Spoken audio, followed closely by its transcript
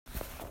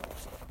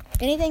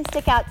Anything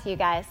stick out to you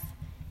guys?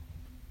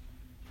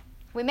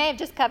 We may have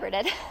just covered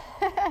it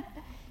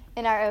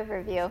in our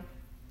overview,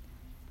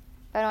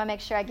 but I want to make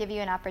sure I give you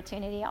an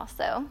opportunity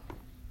also.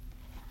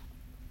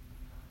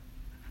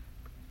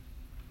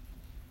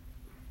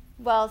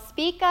 Well,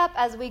 speak up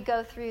as we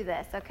go through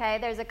this, okay?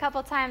 There's a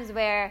couple times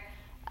where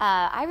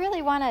I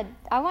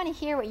want to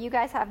hear what you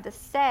guys have to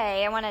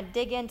say. I want to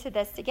dig into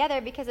this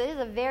together because it is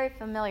a very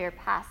familiar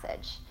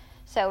passage.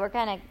 So we're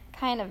going to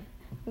kind of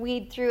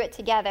weed through it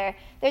together.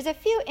 There's a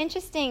few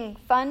interesting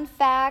fun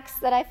facts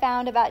that I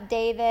found about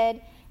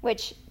David,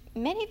 which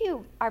many of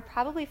you are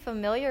probably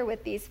familiar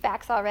with these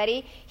facts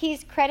already.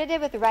 He's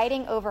credited with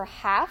writing over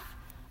half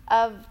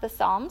of the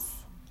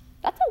Psalms.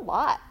 That's a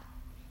lot.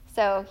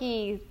 So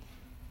he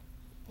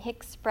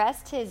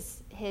expressed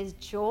his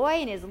joy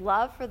and his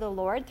love for the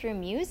Lord through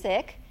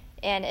music,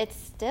 and it's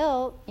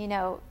still,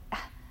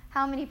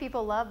 how many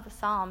people love the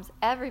Psalms?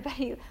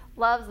 Everybody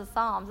loves the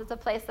Psalms. It's a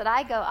place that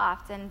I go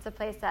often. It's a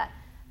place that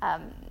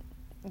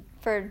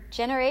for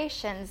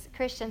generations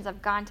Christians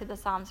have gone to the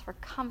Psalms for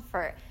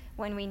comfort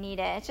when we need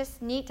it. It's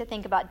just neat to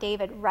think about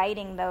David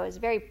writing those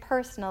very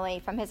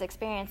personally from his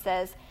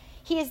experiences.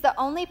 He is the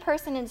only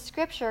person in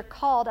Scripture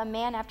called a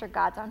man after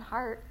God's own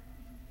heart.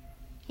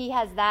 He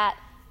has that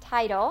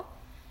title.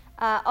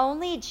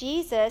 Only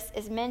Jesus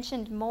is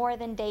mentioned more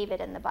than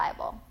David in the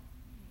Bible.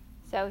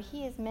 So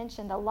he is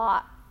mentioned a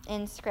lot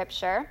in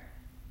Scripture.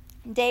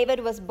 David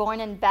was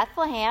born in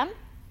Bethlehem.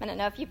 I don't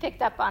know if you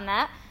picked up on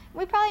that.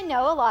 We probably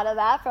know a lot of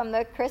that from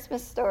the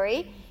Christmas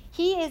story.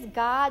 He is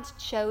God's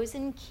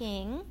chosen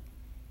king.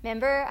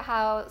 Remember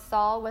how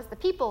Saul was the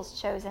people's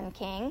chosen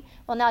king?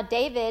 Well, now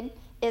David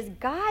is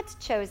God's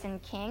chosen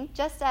king,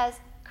 just as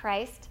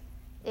Christ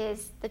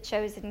is the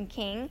chosen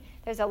king.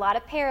 There's a lot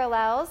of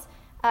parallels.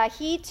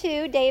 He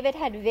too, David,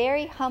 had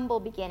very humble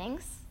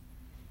beginnings.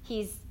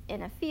 He's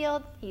in a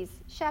field. He's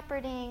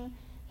shepherding.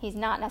 He's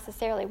not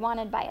necessarily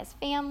wanted by his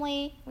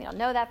family. We don't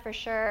know that for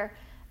sure,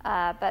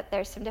 but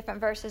there's some different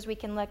verses we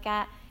can look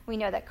at. We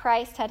know that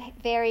Christ had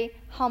very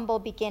humble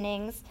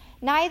beginnings.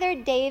 Neither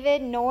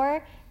David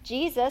nor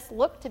Jesus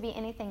looked to be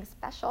anything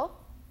special.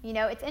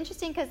 It's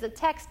interesting because the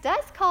text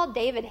does call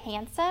David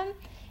handsome,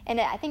 and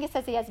I think it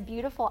says he has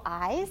beautiful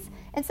eyes.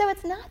 And so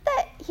it's not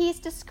that he's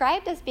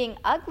described as being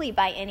ugly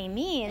by any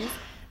means,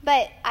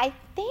 but I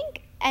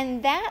think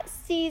in that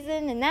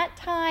season, in that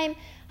time,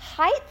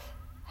 height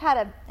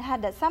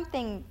had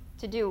something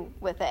to do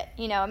with it.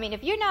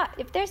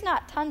 If there's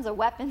not tons of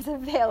weapons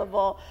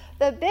available,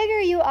 the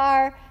bigger you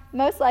are,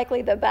 most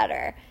likely the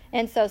better.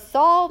 And so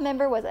Saul,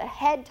 remember, was a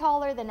head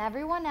taller than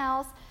everyone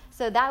else.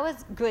 So that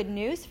was good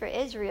news for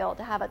Israel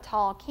to have a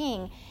tall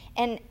king.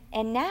 And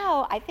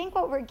now I think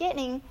what we're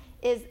getting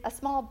is a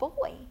small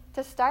boy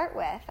to start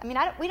with.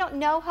 We don't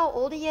know how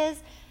old he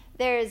is.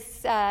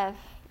 There's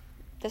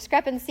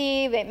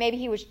discrepancy. But maybe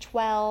he was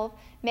 12.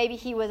 Maybe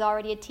he was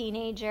already a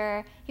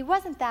teenager. He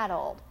wasn't that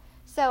old.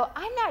 So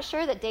I'm not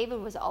sure that David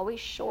was always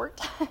short.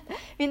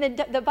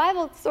 The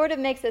Bible sort of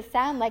makes it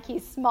sound like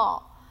he's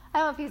small. I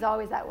don't know if he's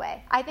always that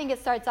way. I think it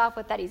starts off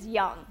with that he's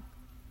young.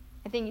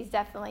 I think he's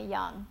definitely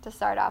young to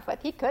start off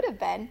with. He could have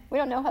been. We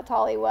don't know how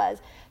tall he was.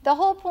 The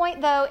whole point,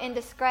 though, in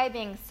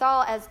describing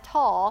Saul as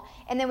tall,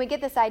 and then we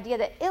get this idea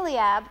that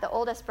Eliab, the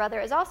oldest brother,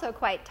 is also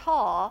quite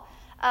tall.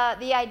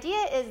 The idea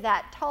is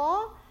that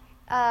tall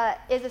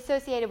is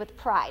associated with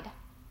pride.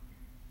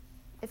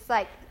 It's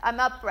like, I'm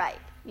upright.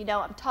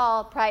 I'm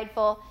tall,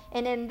 prideful.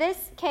 And in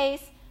this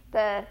case,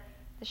 the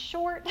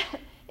short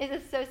is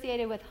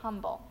associated with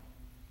humble.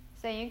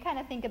 So you can kind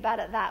of think about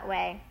it that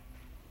way.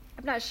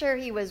 I'm not sure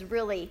he was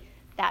really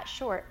that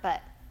short,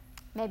 but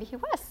maybe he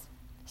was.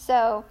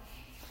 So,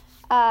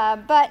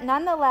 but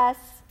nonetheless,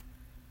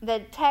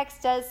 the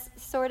text does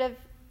sort of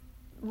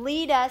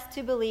lead us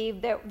to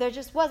believe that there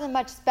just wasn't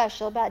much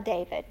special about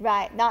David,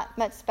 right? Not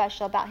much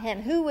special about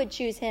him. Who would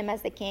choose him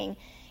as the king?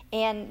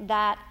 And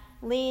that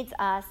leads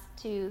us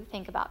to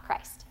think about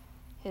Christ,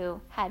 who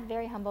had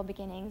very humble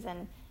beginnings.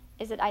 And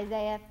is it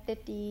Isaiah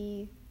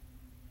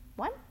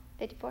 51,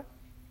 54?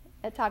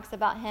 It talks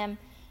about him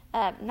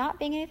not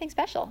being anything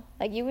special.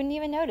 Like you wouldn't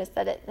even notice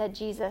that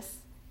Jesus,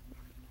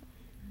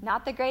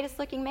 not the greatest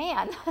looking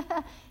man,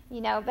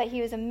 but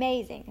he was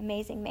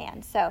amazing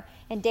man. So,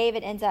 and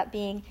David ends up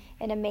being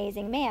an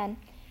amazing man,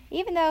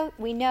 even though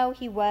we know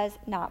he was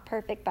not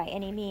perfect by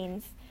any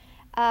means.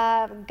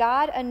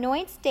 God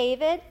anoints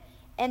David,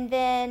 and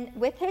then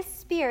with his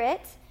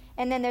spirit,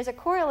 and then there's a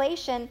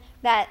correlation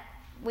that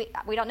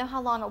we don't know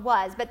how long it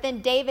was, but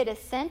then David is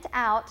sent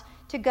out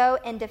to go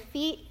and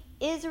defeat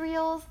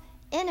Israel's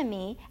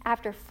enemy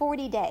after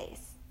 40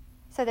 days.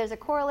 So there's a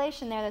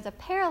correlation there. There's a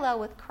parallel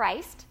with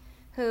Christ,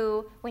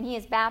 who, when he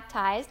is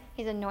baptized,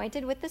 he's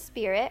anointed with the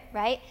Spirit,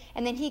 right?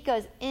 And then he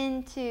goes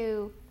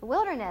into the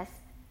wilderness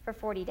for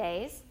 40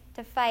 days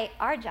to fight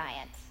our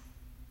giant,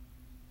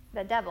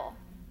 the devil.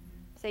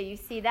 So you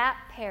see that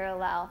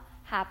parallel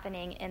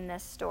happening in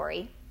this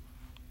story.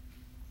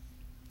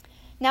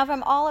 Now,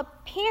 from all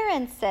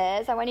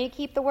appearances, I want you to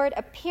keep the word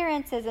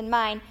appearances in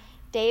mind.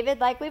 David,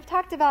 like we've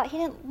talked about, he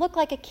didn't look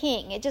like a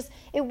king.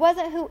 It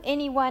wasn't who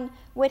anyone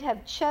would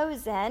have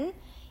chosen.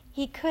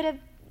 He could have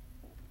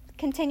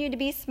continued to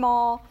be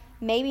small,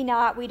 maybe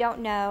not, we don't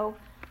know.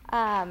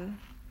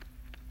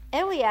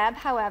 Eliab,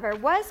 however,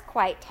 was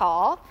quite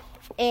tall,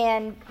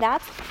 and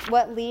that's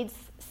what leads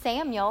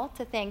Samuel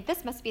to think,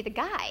 this must be the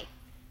guy.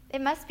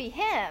 It must be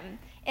him.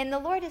 And the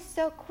Lord is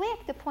so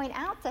quick to point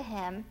out to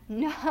him,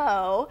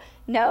 no,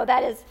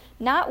 that is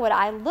not what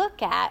I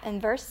look at.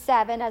 In verse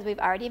 7, as we've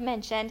already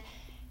mentioned,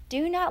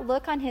 do not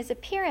look on his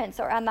appearance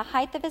or on the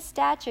height of his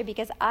stature,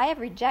 because I have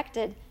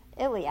rejected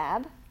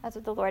Eliab. That's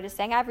what the Lord is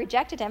saying. I've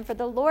rejected him, for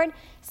the Lord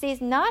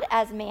sees not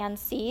as man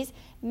sees.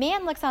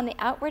 Man looks on the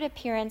outward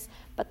appearance,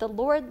 but the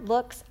Lord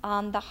looks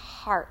on the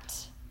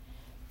heart.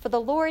 For the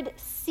Lord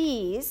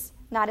sees,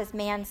 not as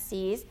man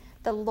sees,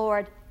 the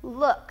Lord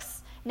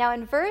looks. Now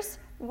in verse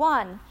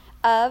 1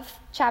 of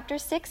chapter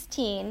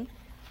 16,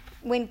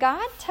 when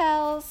God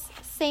tells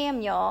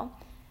Samuel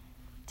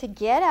to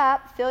get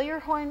up, fill your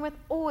horn with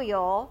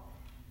oil,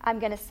 I'm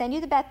going to send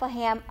you to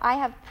Bethlehem. I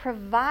have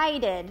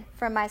provided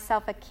for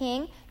myself a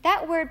king.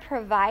 That word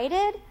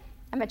provided,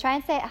 I'm going to try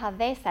and say it how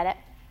they said it.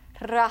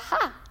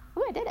 Raha.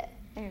 Ooh, I did it.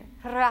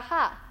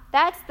 Raha.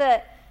 That's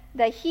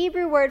the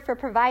Hebrew word for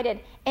provided.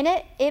 And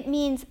it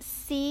means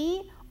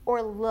see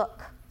or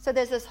look. So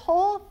there's this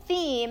whole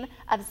theme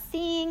of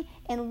seeing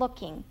and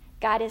looking.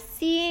 God is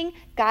seeing,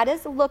 God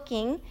is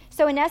looking.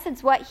 So in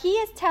essence, what he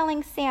is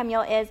telling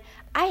Samuel is,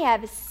 I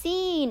have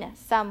seen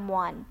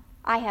someone.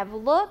 I have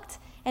looked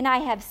and I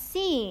have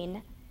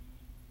seen.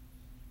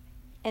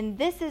 And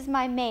this is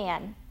my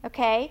man.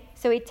 Okay?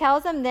 So he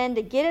tells him then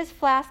to get his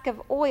flask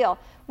of oil.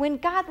 When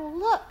God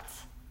looked,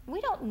 we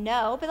don't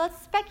know, but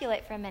let's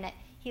speculate for a minute.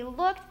 He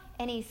looked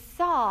and he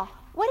saw.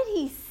 What did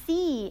he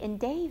see in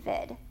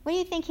David? What do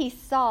you think he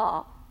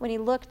saw when he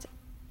looked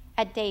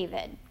at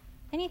David?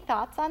 Any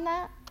thoughts on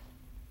that?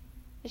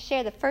 Just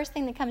share the first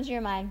thing that comes to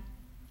your mind.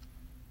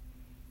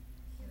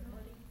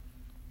 Humility.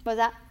 What was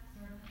that?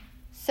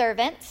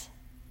 Servant.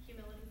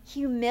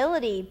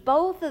 Humility.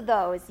 Both of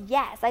those,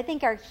 yes, I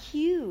think are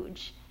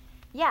huge.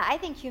 Yeah, I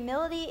think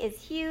humility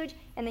is huge,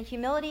 and the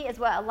humility is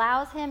what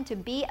allows him to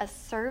be a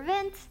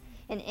servant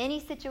in any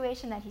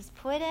situation that he's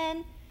put in.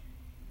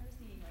 I was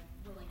thinking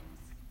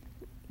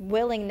like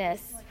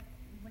Willingness. Like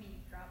when he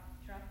dropped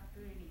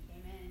the food and he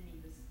came in and he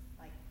was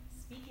like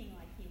speaking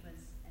like he was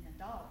an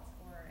adult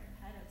or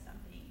head of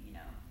something, you know.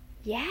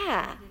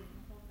 Yeah. He didn't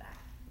hold back.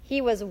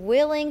 He was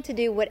willing to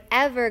do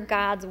whatever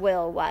God's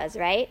will was,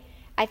 right?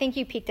 I think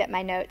you peeked at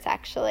my notes,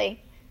 actually.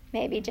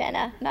 Maybe,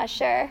 Jenna. Not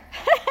sure.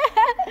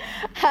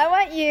 I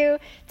want you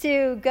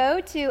to go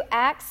to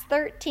Acts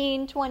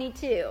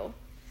 13:22.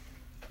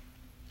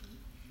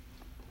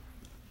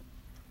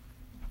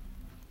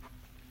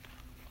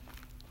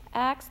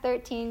 Acts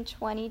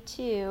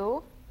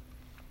 13:22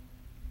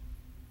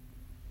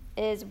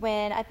 is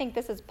when, I think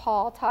this is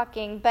Paul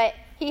talking, but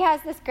he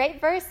has this great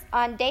verse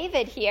on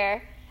David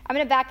here. I'm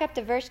going to back up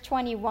to verse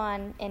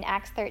 21 in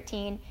Acts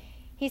 13.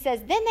 He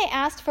says, then they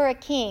asked for a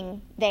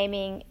king, they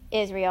mean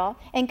Israel,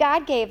 and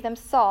God gave them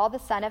Saul, the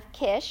son of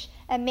Kish,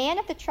 a man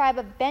of the tribe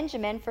of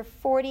Benjamin, for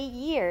 40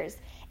 years.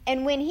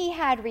 And when he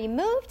had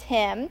removed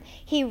him,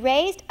 he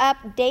raised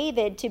up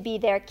David to be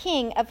their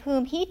king, of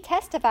whom he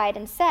testified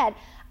and said,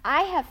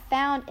 I have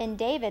found in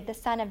David, the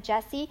son of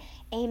Jesse,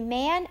 a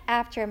man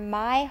after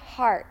my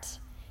heart.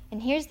 And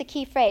here's the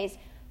key phrase,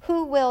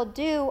 who will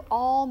do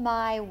all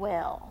my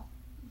will.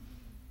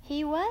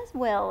 He was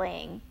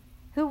willing.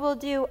 Who will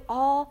do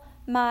all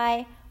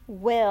my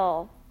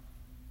will.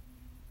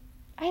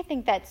 I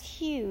think that's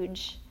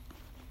huge.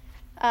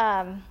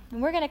 And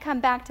we're going to come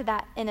back to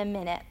that in a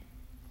minute.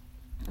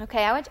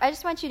 Okay, I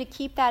just want you to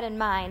keep that in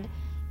mind.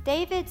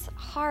 David's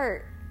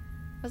heart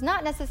was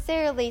not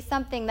necessarily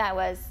something that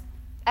was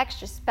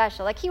extra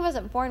special. Like, he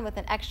wasn't born with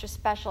an extra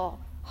special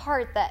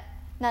heart that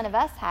none of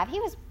us have. He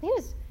was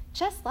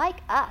just like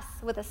us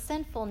with a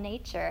sinful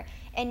nature,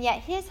 and yet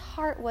his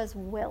heart was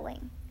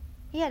willing.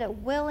 He had a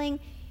willing,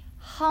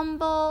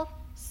 humble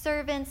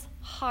servant's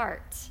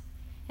heart.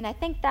 And I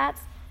think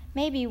that's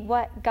maybe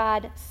what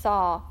God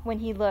saw when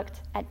he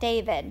looked at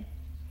David.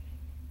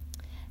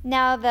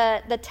 Now,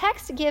 the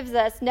text gives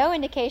us no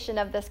indication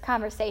of this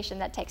conversation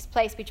that takes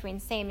place between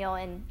Samuel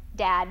and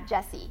Dad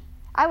Jesse.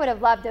 I would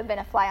have loved to have been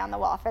a fly on the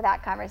wall for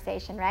that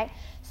conversation, right?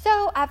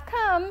 So I've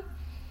come,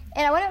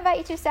 and I want to invite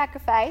you to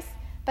sacrifice,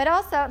 but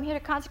also I'm here to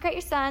consecrate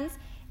your sons,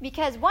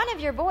 because one of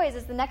your boys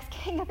is the next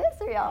king of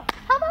Israel.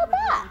 How about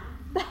that?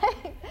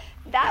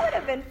 That would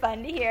have been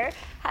fun to hear.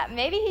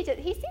 Maybe he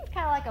seems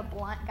kind of like a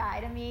blunt guy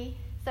to me,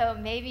 so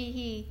maybe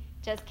he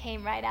just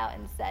came right out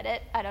and said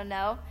it. I don't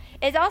know.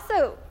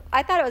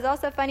 I thought it was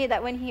also funny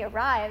that when he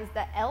arrives,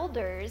 the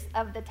elders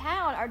of the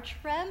town are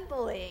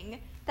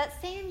trembling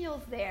that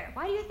Samuel's there.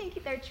 Why do you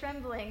think they're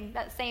trembling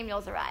that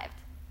Samuel's arrived?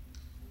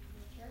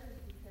 Because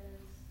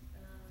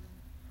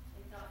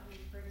they thought he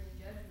was bringing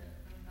judgment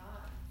from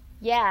God.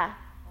 Yeah.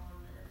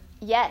 On them.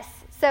 Yes.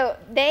 So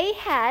they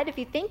had, if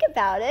you think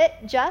about it,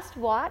 just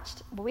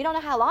watched, we don't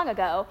know how long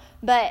ago,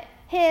 but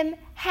him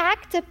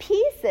hacked to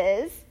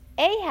pieces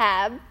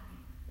Ahab,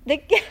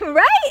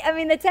 right? I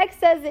mean, the text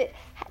says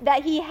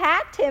that he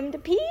hacked him to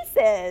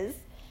pieces.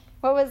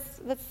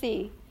 Let's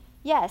see.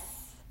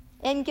 Yes,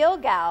 in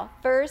Gilgal,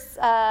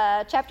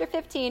 chapter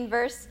 15,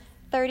 verse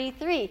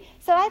 33.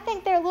 So I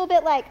think they're a little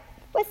bit like,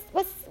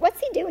 what's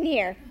he doing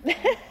here?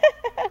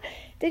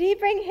 Did he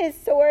bring his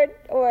sword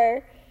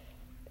or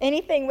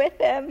anything with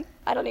him?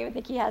 I don't even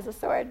think he has a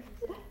sword.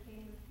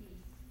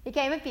 He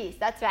came in peace.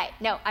 That's right.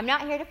 No, I'm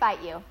not here to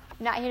fight you.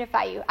 I'm not here to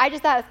fight you. I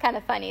just thought it was kind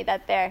of funny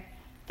that they're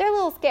a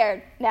little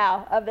scared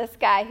now of this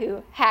guy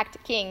who hacked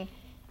King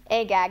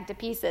Agag to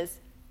pieces.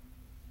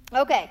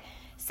 Okay,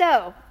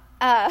 so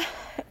I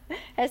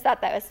just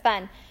thought that was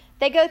fun.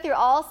 They go through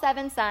all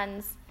 7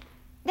 sons.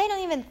 They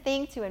don't even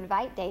think to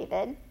invite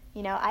David.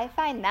 I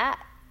find that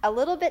a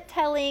little bit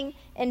telling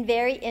and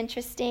very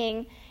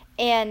interesting.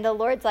 And the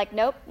Lord's like,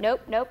 nope,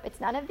 it's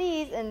none of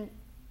these. And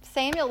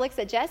Samuel looks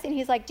at Jesse and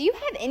he's like, do you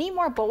have any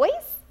more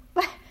boys?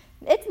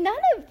 It's none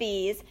of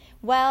these.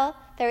 Well,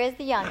 there is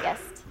the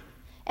youngest.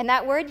 And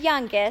that word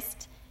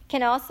youngest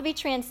can also be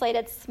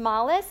translated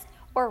smallest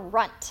or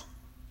runt.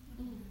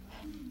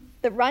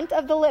 The runt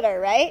of the litter,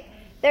 right?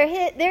 There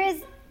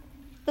is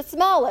the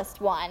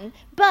smallest one,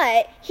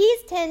 but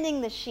he's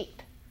tending the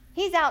sheep.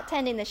 He's out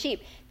tending the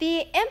sheep.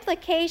 The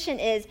implication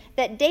is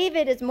that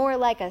David is more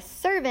like a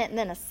servant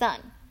than a son.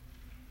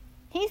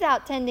 He's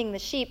out tending the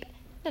sheep.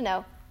 I don't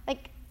know,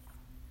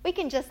 we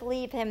can just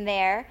leave him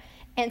there.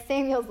 And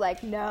Samuel's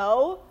like,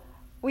 no,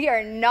 we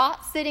are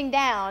not sitting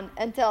down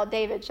until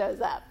David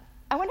shows up.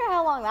 I wonder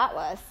how long that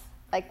was.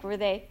 Were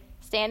they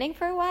standing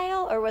for a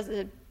while, or was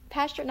the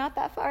pasture not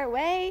that far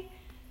away?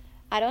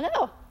 I don't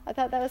know. I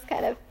thought that was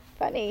kind of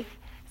funny.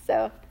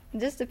 So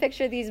just to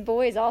picture these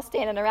boys all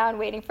standing around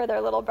waiting for their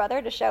little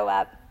brother to show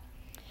up.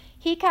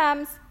 He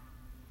comes,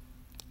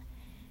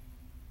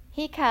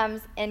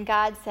 and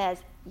God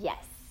says,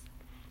 yes,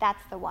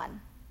 that's the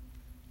one.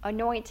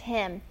 Anoint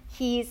him.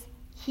 He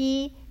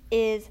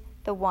is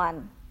the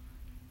one.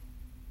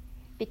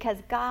 Because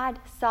God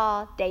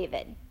saw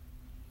David.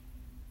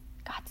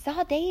 God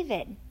saw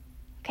David.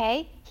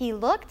 Okay? He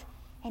looked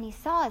and he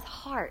saw his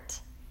heart.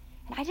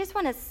 And I just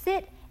want to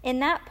sit in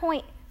that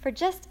point for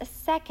just a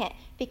second,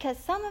 because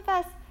some of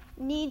us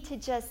need to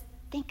just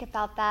think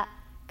about that.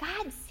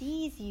 God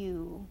sees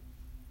you,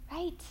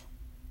 right?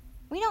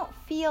 We don't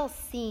feel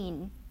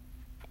seen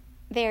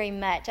very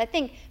much. I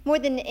think more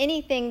than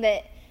anything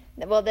the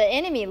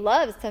enemy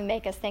loves to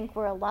make us think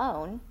we're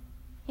alone.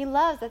 He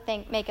loves to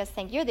make us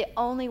think you're the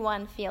only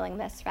one feeling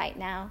this right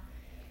now.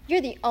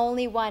 You're the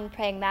only one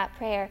praying that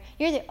prayer.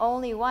 You're the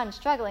only one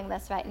struggling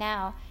this right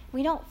now.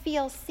 We don't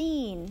feel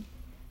seen.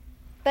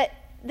 But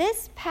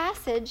this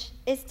passage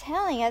is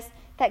telling us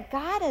that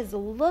God is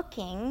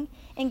looking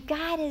and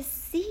God is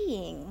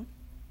seeing.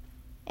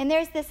 And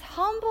there's this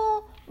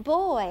humble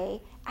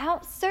boy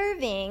out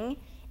serving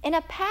in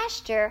a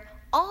pasture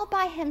all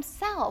by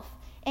himself,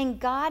 and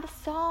God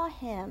saw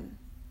him.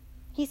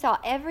 He saw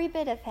every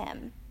bit of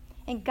him.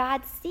 And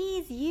God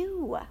sees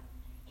you.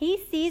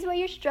 He sees what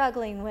you're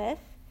struggling with.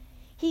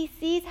 He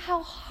sees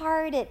how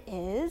hard it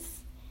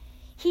is.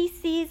 He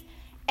sees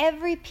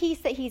every piece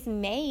that he's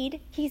made.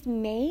 He's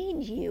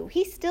made you.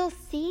 He still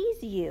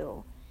sees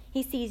you.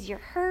 He sees your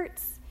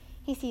hurts.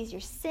 He sees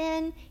your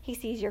sin. He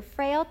sees your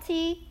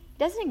frailty. He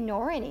doesn't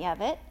ignore any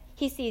of it.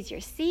 He sees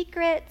your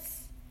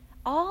secrets,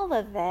 all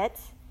of it.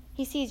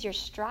 He sees your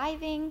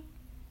striving,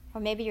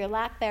 or maybe your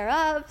lack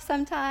thereof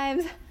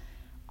sometimes.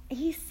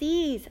 He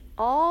sees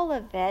all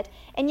of it,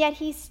 and yet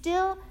he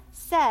still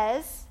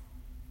says,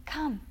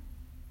 come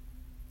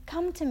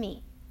to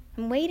me.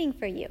 I'm waiting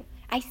for you.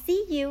 I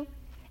see you,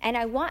 and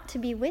I want to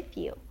be with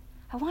you.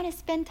 I want to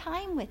spend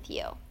time with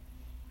you.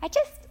 I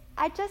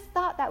just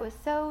thought that was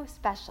so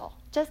special,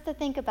 just to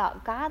think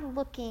about God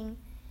looking,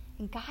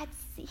 and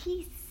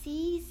he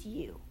sees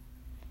you.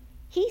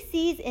 He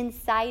sees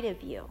inside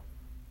of you.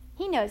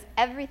 He knows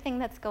everything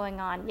that's going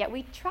on, yet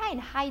we try and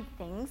hide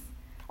things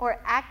or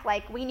act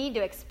like we need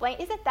to explain.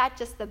 Isn't that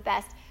just the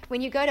best?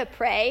 When you go to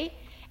pray,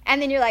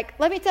 and then you're like,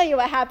 let me tell you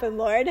what happened,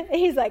 Lord. And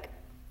he's like,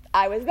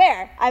 I was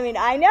there. I mean,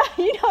 I know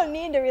you don't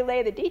need to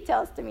relay the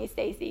details to me,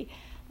 Stacy.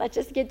 Let's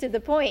just get to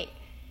the point.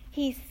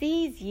 He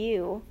sees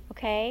you,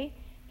 okay?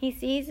 He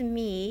sees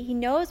me. He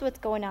knows what's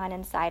going on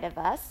inside of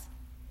us.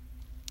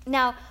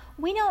 Now,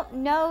 we don't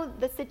know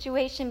the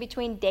situation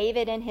between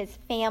David and his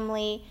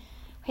family,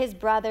 his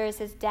brothers,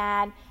 his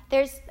dad.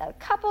 There's a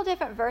couple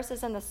different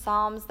verses in the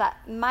Psalms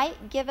that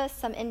might give us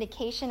some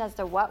indication as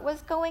to what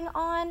was going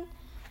on.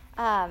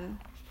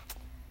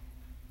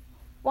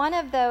 One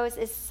of those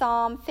is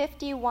Psalm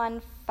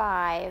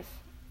 51:5.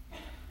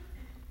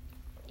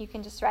 You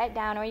can just write it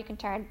down or you can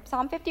turn.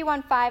 Psalm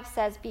 51:5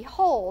 says,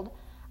 behold,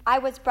 I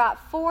was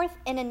brought forth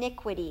in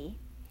iniquity,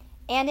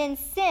 and in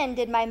sin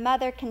did my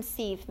mother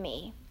conceive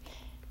me.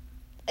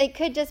 It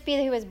could just be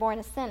that he was born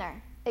a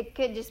sinner. It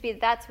could just be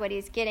that's what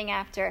he's getting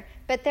after.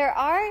 But there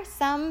are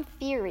some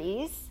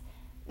theories,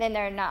 and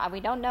we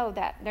don't know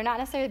that. They're not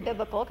necessarily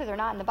biblical because they're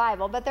not in the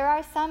Bible, but there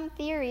are some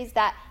theories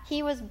that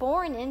he was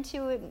born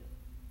into an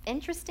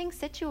interesting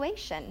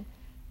situation.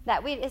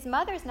 His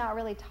mother's not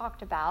really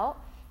talked about.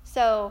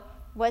 So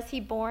was he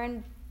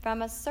born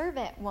from a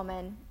servant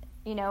woman?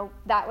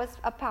 That was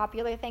a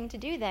popular thing to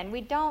do then.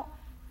 We don't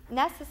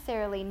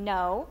necessarily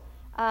know.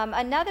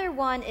 Another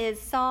one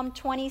is Psalm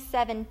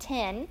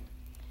 27:10.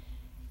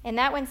 And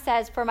that one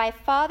says, "For my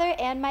father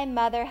and my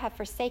mother have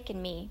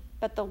forsaken me,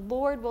 but the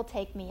Lord will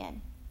take me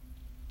in."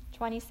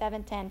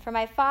 27:10. "For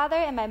my father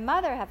and my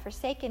mother have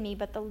forsaken me,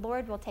 but the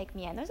Lord will take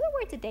me in." Those are the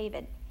words of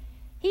David.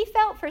 He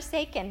felt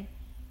forsaken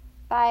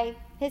by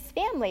his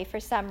family for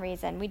some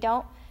reason. We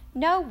don't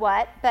know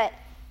what, but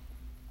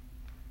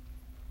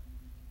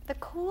the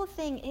cool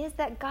thing is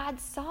that God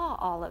saw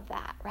all of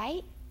that,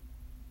 right?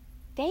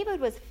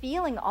 David was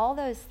feeling all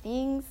those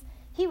things.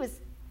 He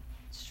was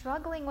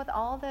struggling with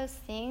all those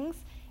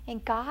things,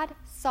 and God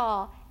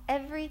saw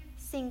every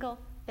single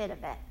bit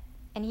of it.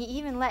 And he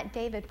even let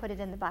David put it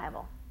in the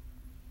Bible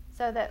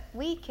so that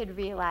we could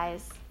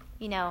realize,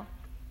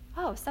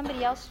 oh,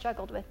 somebody else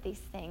struggled with these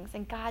things,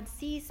 and God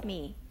sees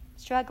me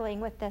struggling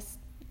with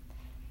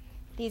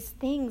these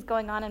things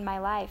going on in my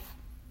life.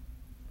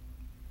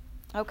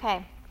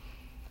 Okay.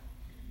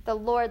 The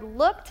Lord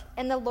looked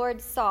and the Lord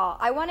saw.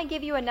 I want to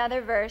give you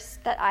another verse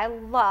that I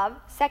love.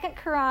 2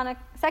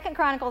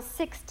 Chronicles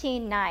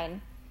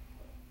 16:9.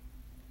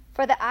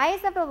 "For the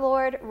eyes of the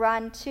Lord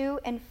run to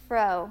and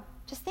fro."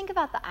 Just think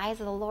about the eyes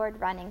of the Lord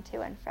running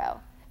to and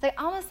fro. It's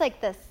almost like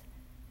this.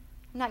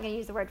 I'm not going to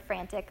use the word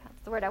frantic.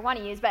 That's the word I want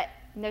to use, but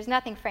there's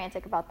nothing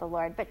frantic about the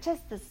Lord. But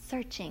just the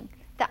searching.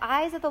 "The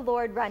eyes of the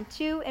Lord run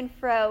to and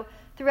fro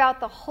throughout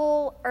the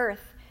whole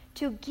earth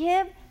to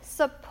give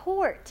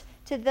support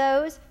to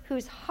those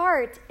whose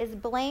heart is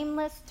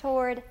blameless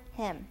toward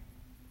him."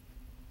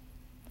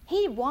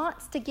 He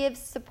wants to give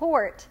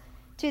support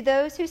to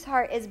those whose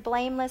heart is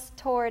blameless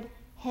toward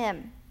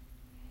him.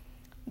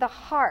 The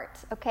heart.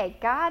 Okay,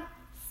 God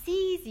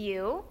sees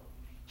you.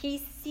 He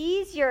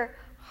sees your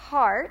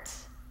heart.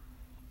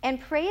 And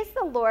praise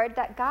the Lord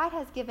that God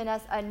has given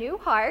us a new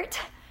heart,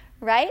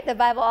 right? The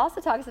Bible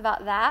also talks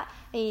about that.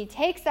 And he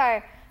takes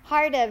our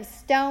heart of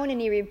stone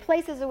and he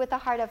replaces it with a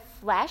heart of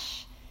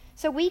flesh.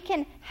 So we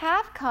can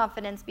have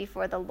confidence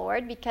before the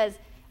Lord because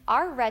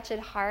our wretched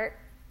heart,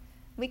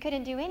 we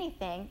couldn't do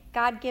anything.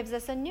 God gives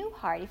us a new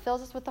heart. He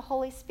fills us with the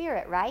Holy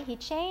Spirit, right? He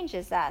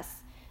changes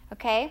us,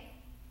 okay?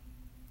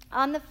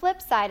 On the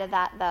flip side of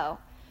that, though,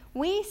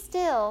 we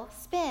still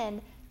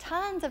spend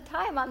tons of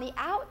time on the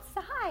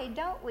outside,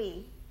 don't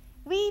we?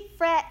 We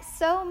fret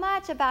so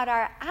much about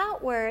our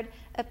outward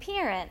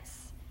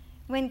appearance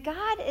when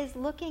God is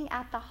looking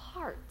at the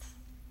heart.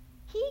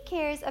 He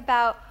cares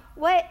about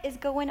what is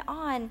going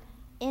on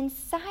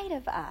inside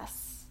of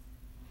us.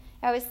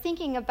 I was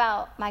thinking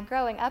about my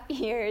growing up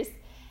years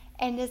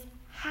and just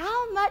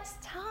how much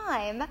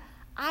time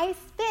I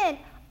spent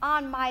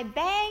on my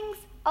bangs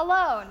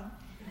alone.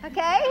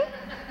 Okay?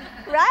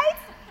 Right?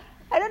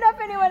 I don't know if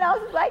anyone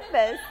else is like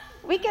this.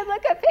 We can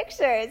look at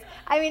pictures.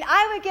 I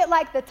would get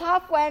the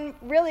top one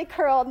really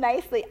curled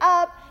nicely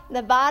up,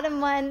 the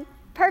bottom one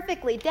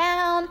perfectly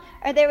down,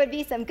 or there would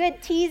be some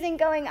good teasing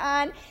going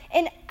on.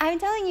 And I'm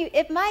telling you,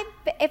 if I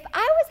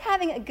was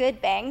having a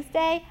good bangs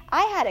day,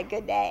 I had a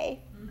good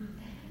day.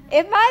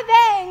 If my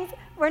bangs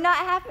were not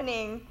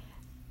happening,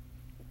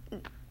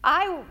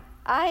 my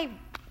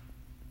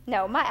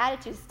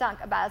attitude stunk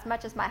about as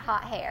much as my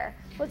hot hair.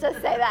 We'll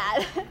just say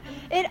that.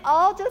 It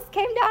all just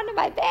came down to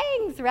my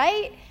bangs,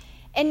 right?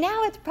 And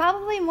now it's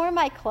probably more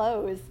my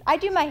clothes. I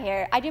do my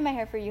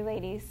hair for you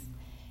ladies.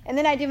 And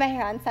then I do my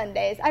hair on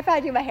Sundays. I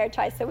probably do my hair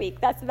twice a week.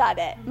 That's about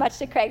it, much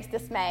to Craig's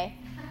dismay.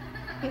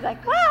 He's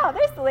like, wow,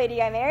 there's the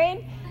lady I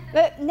married.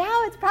 But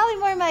now it's probably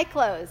more my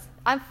clothes.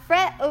 I'm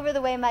fret over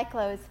the way my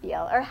clothes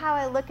feel or how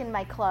I look in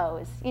my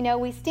clothes.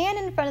 We stand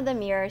in front of the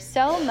mirror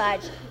so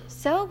much,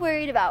 so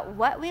worried about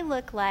what we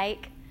look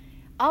like,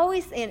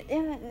 always saying,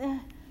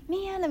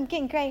 man, I'm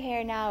getting gray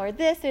hair now, or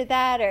this or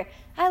that, or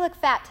I look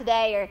fat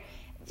today, or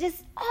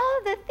just all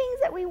of the things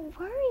that we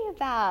worry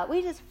about.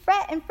 We just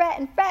fret and fret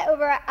and fret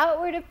over our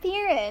outward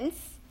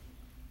appearance.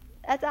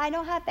 I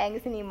don't have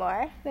bangs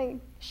anymore. I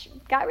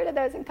got rid of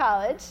those in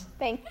college.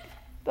 Thank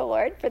the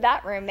Lord for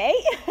that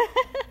roommate.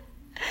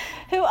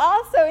 Who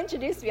also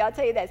introduced me, I'll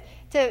tell you this,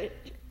 to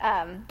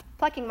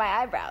plucking my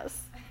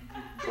eyebrows.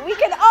 We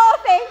can all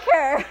thank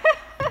her.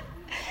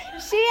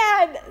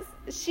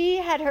 She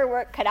had her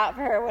work cut out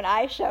for her when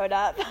I showed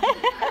up.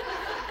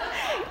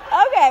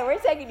 Okay, we're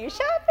taking you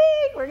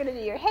shopping. We're going to do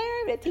your hair.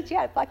 I'm going to teach you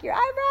how to pluck your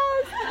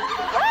eyebrows.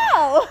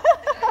 Wow.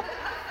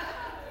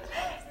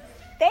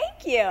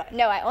 Thank you.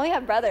 No, I only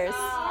have brothers.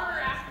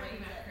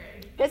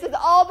 This is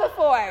all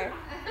before.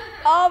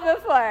 All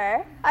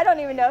before. I don't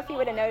even know if he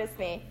would have noticed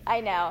me. I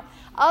know.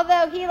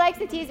 Although he likes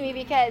to tease me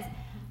because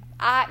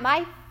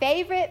my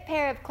favorite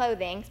pair of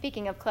clothing,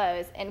 speaking of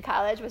clothes, in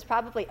college was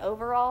probably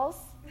overalls,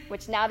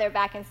 which now they're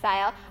back in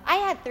style. I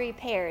had 3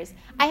 pairs.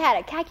 I had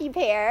a khaki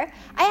pair.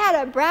 I had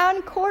a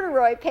brown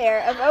corduroy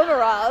pair of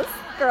overalls,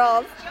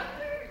 girls.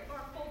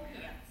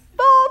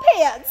 Full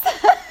pants.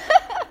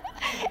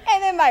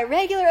 And then my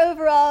regular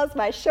overalls,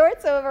 my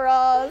shorts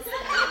overalls.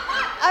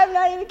 I'm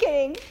not even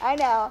kidding. I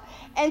know.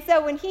 And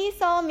so when he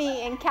saw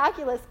me in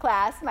calculus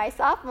class my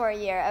sophomore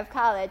year of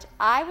college,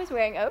 I was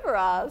wearing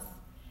overalls.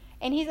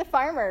 And he's a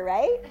farmer,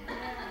 right?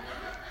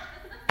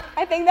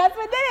 I think that's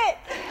what did it.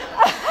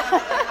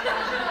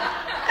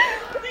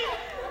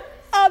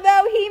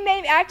 Although he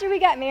made, after we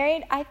got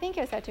married, I think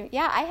it was such a,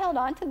 I held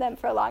on to them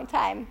for a long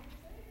time.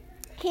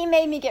 He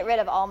made me get rid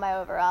of all my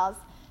overalls.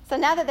 So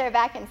now that they're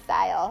back in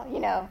style,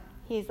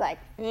 he's like,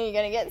 "Are you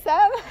going to get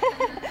some?"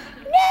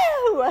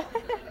 No!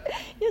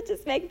 You'll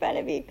just make fun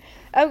of me.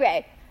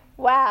 Okay.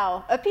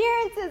 Wow.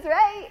 Appearances,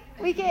 right?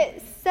 We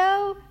get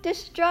so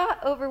distraught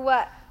over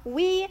what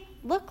we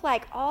look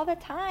like all the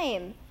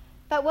time.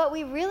 But what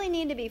we really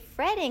need to be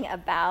fretting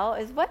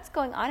about is what's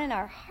going on in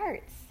our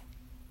hearts.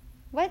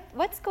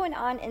 What's going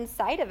on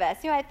inside of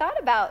us? I thought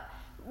about,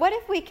 what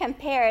if we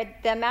compared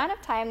the amount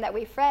of time that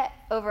we fret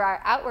over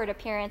our outward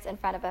appearance in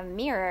front of a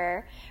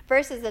mirror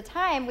versus the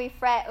time we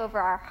fret over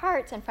our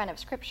hearts in front of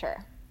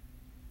Scripture?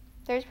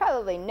 There's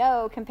probably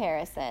no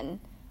comparison.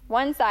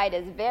 One side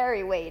is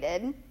very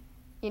weighted,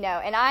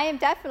 and I am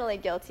definitely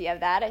guilty of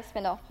that. I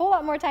spend a whole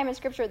lot more time in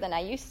Scripture than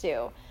I used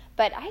to,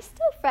 but I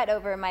still fret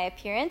over my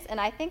appearance,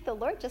 and I think the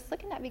Lord just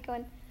looking at me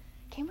going,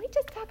 can we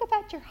just talk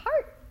about your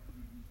heart?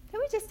 Can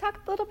we just talk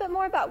a little bit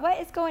more about what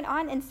is going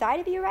on inside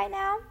of you right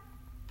now?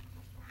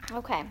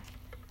 Okay,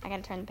 I got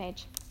to turn the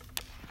page.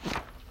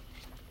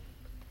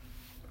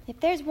 If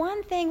there's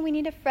one thing we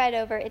need to fret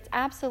over, it's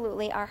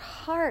absolutely our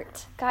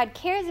heart. God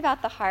cares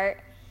about the heart.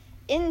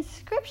 In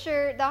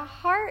Scripture, the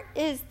heart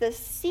is the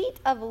seat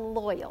of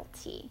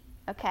loyalty.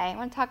 Okay, I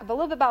want to talk a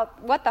little bit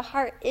about what the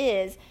heart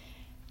is.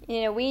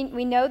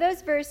 We know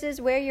those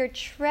verses, where your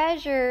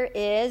treasure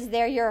is,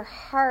 there your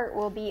heart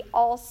will be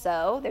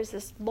also. There's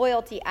this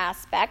loyalty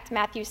aspect,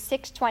 Matthew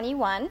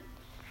 6:21.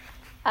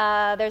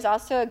 There's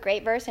also a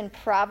great verse in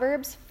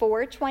Proverbs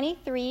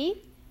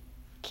 4:23.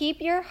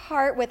 Keep your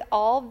heart with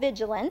all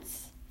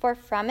vigilance, for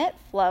from it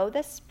flow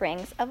the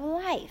springs of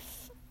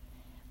life.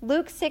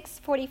 Luke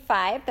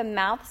 6:45, the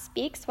mouth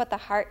speaks what the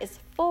heart is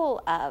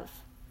full of.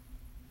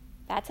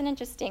 That's an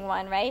interesting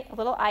one, right? A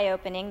little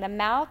eye-opening. The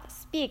mouth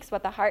speaks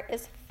what the heart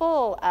is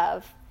full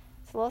of.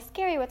 It's a little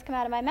scary what's come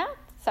out of my mouth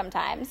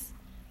sometimes.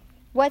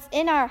 What's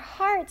in our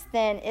hearts,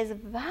 then, is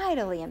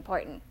vitally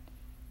important.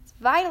 It's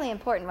vitally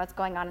important what's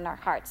going on in our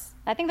hearts.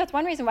 I think that's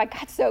one reason why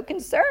God's so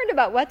concerned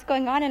about what's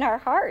going on in our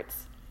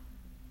hearts.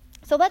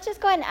 So let's just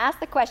go ahead and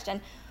ask the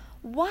question,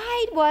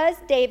 why was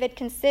David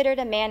considered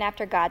a man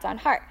after God's own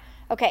heart?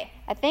 Okay,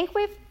 I think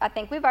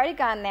we've already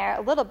gone there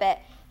a little bit.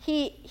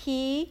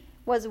 He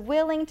was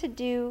willing to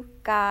do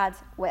God's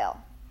will,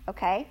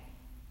 okay?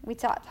 We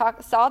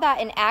saw that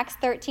in Acts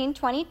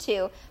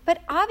 13:22.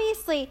 But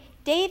obviously,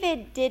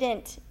 David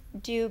didn't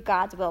do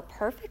God's will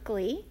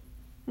perfectly.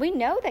 We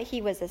know that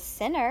he was a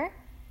sinner.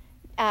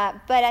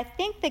 But I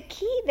think the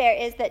key there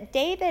is that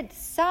David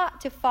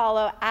sought to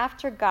follow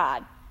after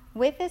God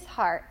with his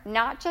heart,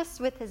 not just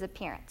with his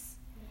appearance.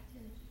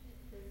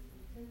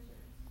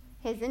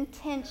 His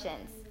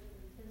intentions.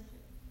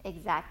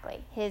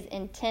 Exactly. His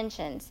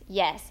intentions,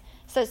 yes.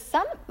 So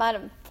some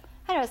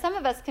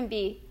of us can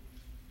be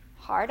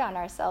hard on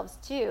ourselves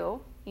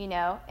too,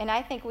 and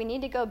I think we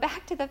need to go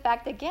back to the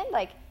fact again,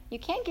 you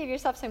can't give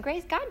yourself some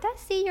grace. God does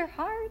see your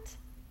heart.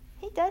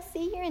 He does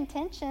see your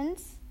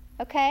intentions,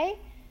 okay?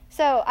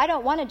 So I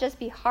don't want to just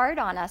be hard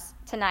on us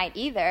tonight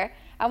either.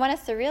 I want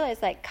us to realize,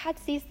 God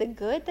sees the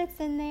good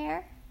that's in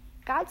there.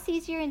 God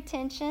sees your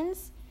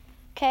intentions,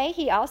 okay?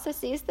 He also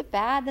sees the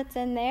bad that's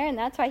in there, and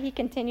that's why he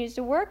continues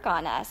to work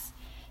on us.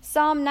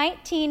 Psalm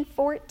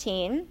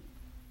 19:14,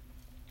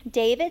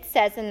 David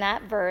says in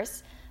that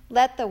verse,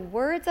 "Let the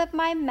words of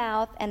my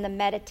mouth and the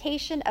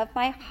meditation of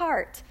my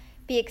heart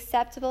be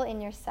acceptable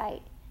in your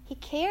sight." He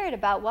cared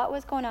about what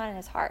was going on in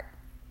his heart.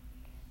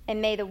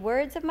 "And may the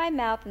words of my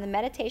mouth and the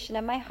meditation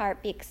of my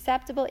heart be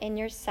acceptable in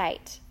your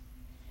sight."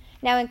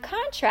 Now, in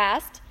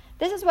contrast,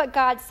 this is what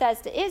God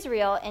says to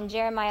Israel in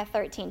Jeremiah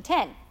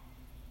 13:10.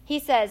 He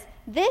says,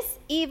 "This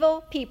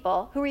evil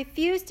people who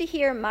refuse to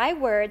hear my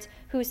words,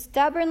 who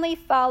stubbornly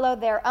follow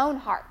their own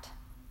heart."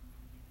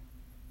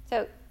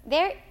 So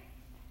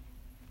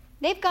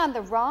they've gone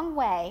the wrong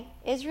way.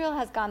 Israel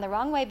has gone the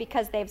wrong way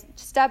because they've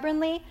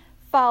stubbornly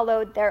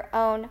followed their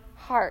own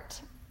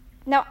heart.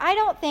 Now, I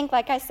don't think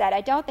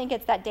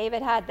it's that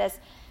David had this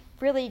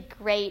really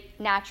great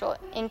natural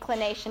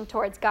inclination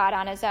towards God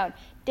on his own.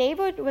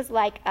 David was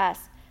like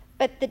us.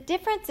 But the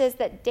difference is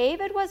that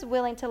David was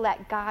willing to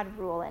let God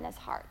rule in his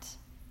heart.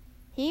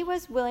 He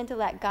was willing to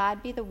let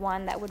God be the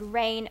one that would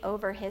reign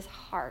over his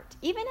heart,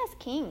 even as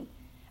king.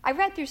 I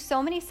read through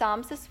so many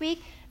Psalms this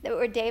week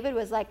where David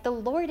was like, the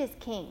Lord is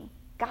king.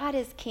 God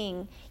is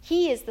king.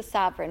 He is the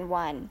sovereign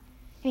one.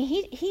 I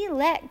mean, he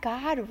let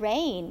God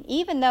reign,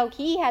 even though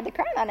he had the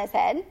crown on his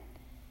head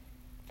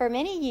for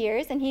many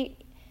years, and he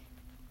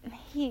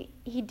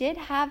did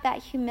have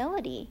that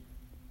humility.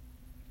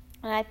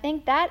 And I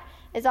think that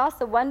is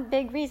also one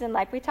big reason,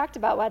 like we talked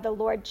about, why the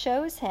Lord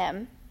chose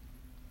him.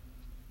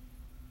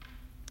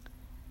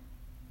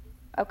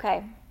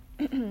 Okay.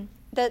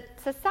 The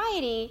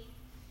society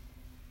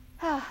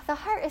The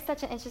heart is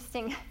such an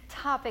interesting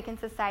topic in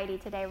society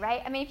today,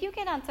 right? I mean, if you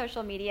get on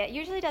social media, it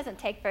usually doesn't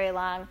take very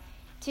long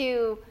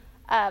to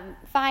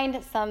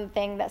find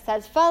something that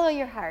says, follow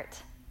your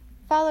heart.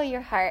 Follow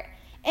your heart.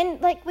 And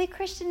like we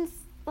Christians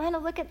want to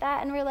look at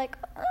that and we're like,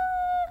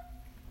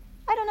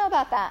 I don't know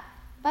about that.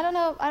 I don't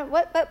know.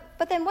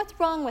 But then what's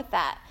wrong with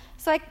that?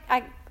 So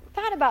I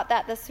thought about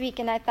that this week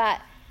and I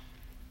thought,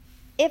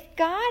 if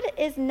God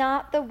is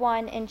not the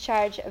one in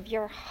charge of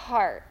your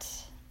heart,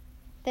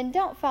 then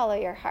don't follow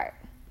your heart.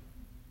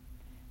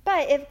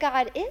 But if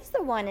God is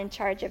the one in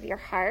charge of your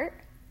heart,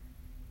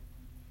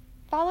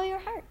 follow your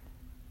heart.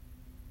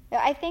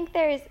 I think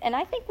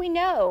we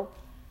know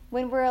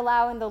when we're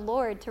allowing the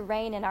Lord to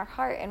reign in our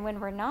heart and when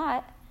we're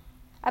not.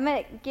 I'm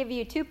going to give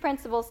you 2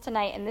 principles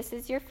tonight, and this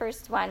is your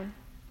first one.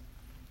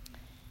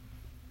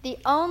 The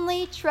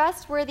only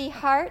trustworthy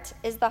heart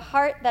is the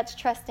heart that's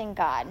trusting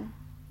God.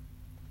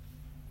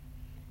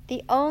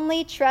 The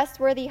only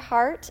trustworthy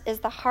heart is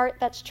the heart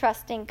that's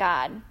trusting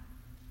God.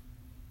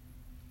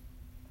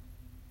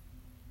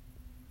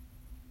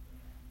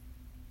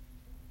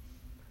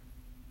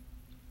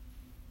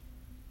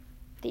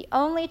 The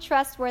only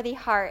trustworthy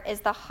heart is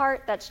the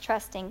heart that's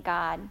trusting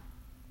God.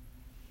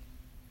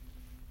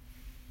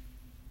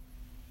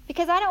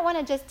 Because I don't want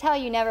to just tell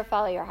you never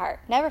follow your heart.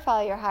 Never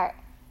follow your heart.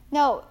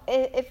 No,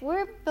 if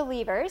we're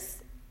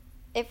believers,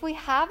 if we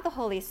have the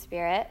Holy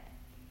Spirit,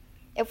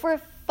 if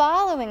we're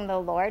following the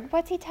Lord,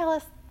 what's he tell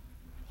us?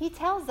 He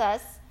tells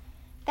us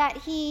that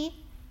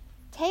he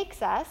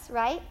takes us,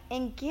 right,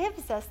 and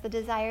gives us the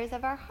desires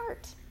of our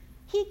heart.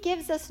 He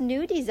gives us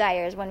new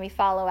desires when we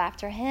follow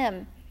after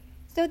him.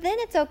 So then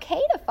it's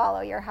okay to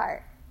follow your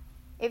heart.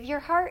 If your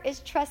heart is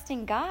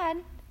trusting God,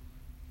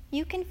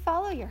 you can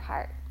follow your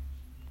heart.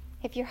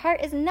 If your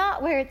heart is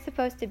not where it's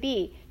supposed to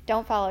be,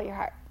 don't follow your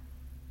heart.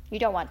 You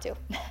don't want to.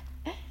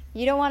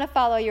 You don't want to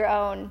follow your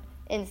own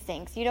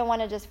instincts. You don't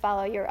want to just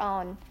follow your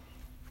own,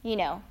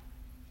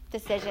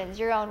 decisions,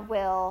 your own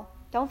will.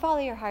 Don't follow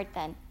your heart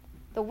then.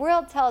 The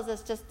world tells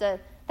us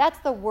that's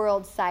the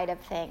world side of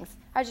things.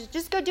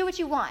 Just go do what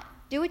you want.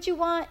 Do what you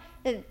want.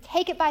 Then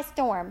take it by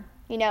storm.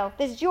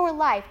 This is your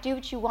life. Do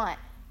what you want.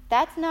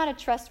 That's not a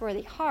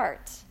trustworthy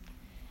heart.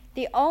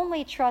 The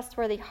only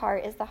trustworthy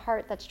heart is the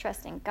heart that's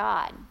trusting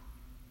God.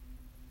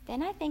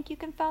 Then I think you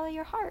can follow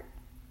your heart.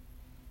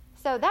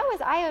 So that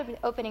was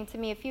eye-opening to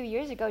me a few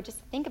years ago just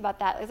to think about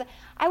that.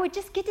 I would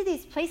just get to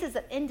these places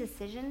of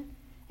indecision.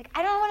 Like,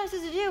 I don't know what I'm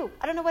supposed to do.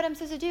 I don't know what I'm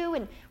supposed to do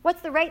and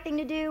what's the right thing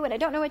to do and I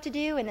don't know what to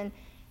do. And then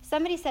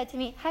somebody said to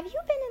me, have you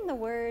been in the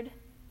Word?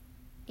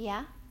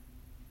 Yeah.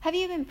 Have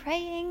you been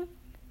praying?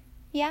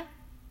 Yeah.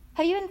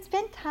 Have you been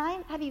spent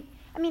time? Have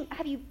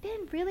you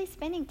been really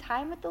spending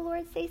time with the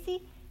Lord,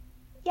 Stacey?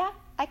 Yeah,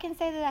 I can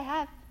say that I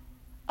have.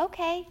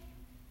 Okay.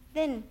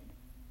 Then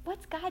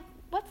what's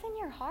in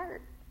your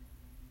heart?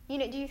 Do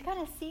you kind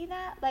of see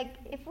that? Like,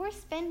 if we're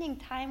spending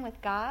time with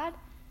God,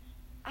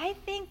 I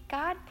think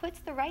God puts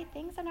the right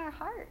things in our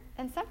heart.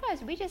 And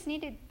sometimes we just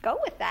need to go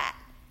with that.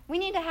 We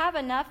need to have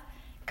enough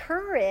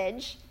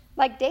courage,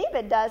 like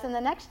David does in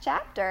the next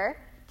chapter,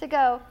 to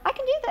go, I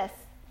can do this.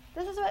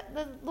 This is what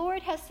the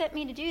Lord has sent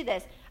me to do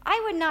this. I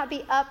would not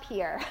be up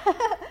here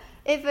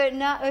if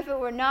it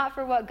were not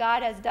for what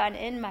God has done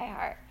in my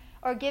heart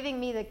or giving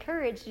me the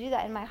courage to do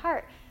that in my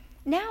heart.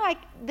 Now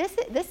this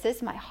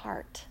is my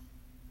heart.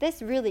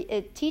 This really,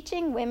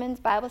 teaching women's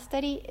Bible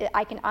study,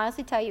 I can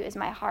honestly tell you, is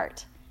my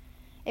heart.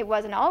 It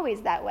wasn't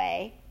always that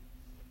way.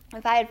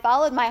 If I had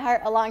followed my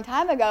heart a long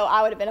time ago,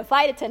 I would have been a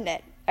flight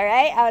attendant, all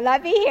right? I would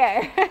not be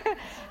here.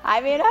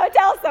 I'd be in a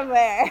hotel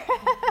somewhere.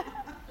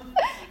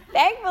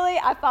 Thankfully,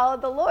 I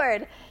followed the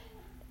Lord.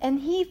 And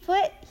He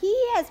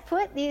has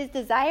put these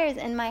desires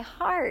in my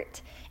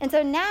heart. And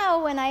so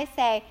now when I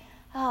say,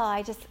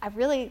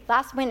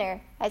 last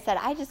winter, I said,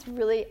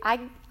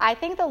 I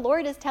think the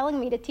Lord is telling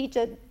me to teach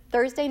a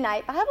Thursday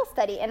night Bible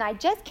study, and I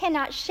just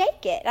cannot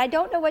shake it. I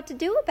don't know what to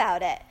do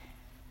about it.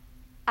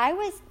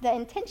 The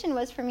intention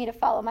was for me to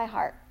follow my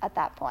heart at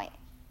that point.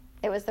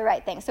 It was the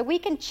right thing. So we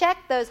can check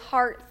those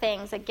heart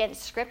things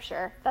against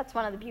Scripture. That's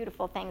one of the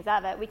beautiful things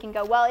of it. We can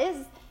go,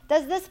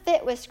 does this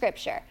fit with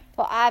Scripture?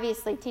 Well,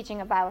 obviously, teaching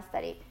a Bible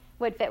study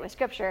would fit with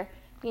Scripture,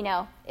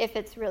 if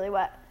it's really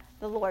what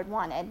the Lord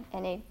wanted.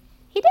 And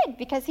He did,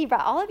 because He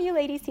brought all of you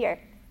ladies here,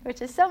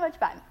 which is so much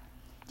fun.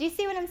 Do you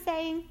see what I'm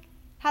saying?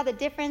 How the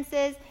difference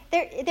is?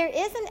 There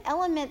is an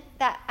element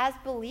that as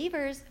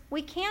believers,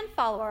 we can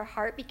follow our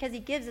heart because He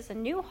gives us a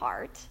new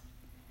heart.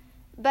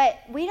 But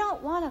we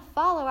don't want to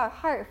follow our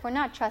heart if we're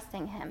not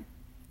trusting Him,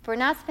 if we're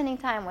not spending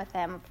time with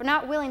Him, if we're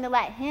not willing to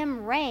let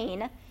Him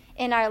reign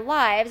in our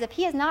lives, if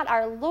He is not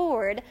our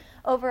Lord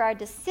over our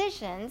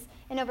decisions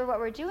and over what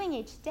we're doing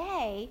each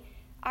day,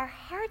 our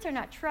hearts are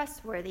not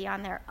trustworthy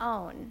on their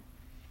own.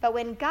 But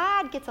when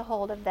God gets a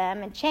hold of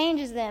them and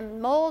changes them,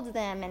 molds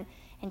them,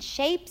 and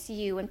shapes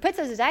you and puts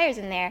those desires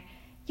in there,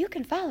 you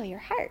can follow your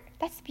heart.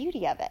 That's the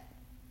beauty of it.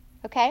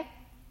 Okay?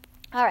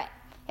 All right.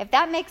 If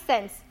that makes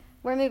sense,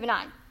 we're moving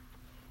on.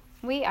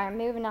 We are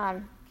moving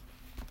on.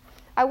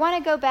 I want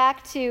to go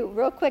back to,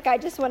 real quick, I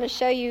just want to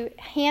show you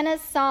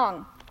Hannah's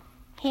song.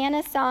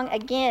 Hannah's song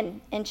again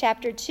in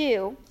chapter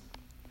 2,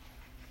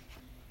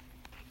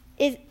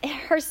 is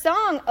her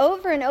song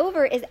over and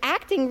over is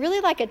acting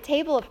really like a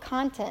table of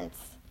contents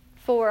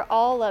for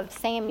all of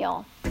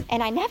Samuel.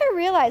 And I never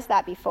realized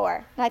that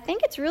before. And I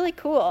think it's really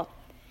cool.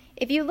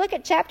 If you look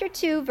at chapter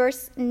 2,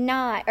 verse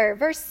 7,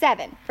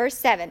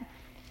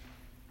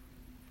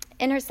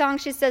 in her song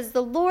she says,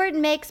 "The Lord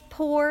makes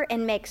poor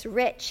and makes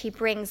rich. He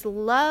brings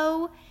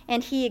low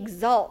and he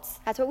exalts."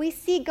 That's what we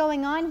see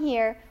going on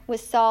here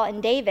with Saul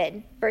and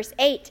David. Verse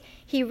 8,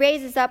 "He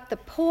raises up the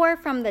poor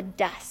from the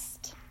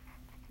dust."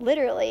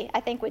 Literally,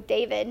 I think with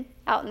David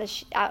out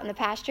in the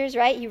pastures,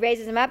 right? He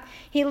raises them up.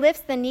 He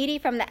lifts the needy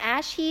from the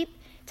ash heap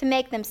to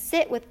make them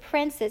sit with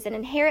princes and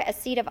inherit a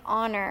seat of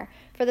honor.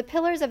 For the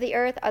pillars of the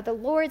earth are the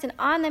Lord's, and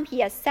on them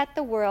he has set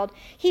the world.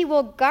 He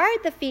will guard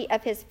the feet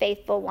of his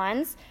faithful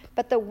ones,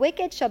 but the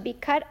wicked shall be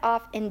cut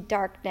off in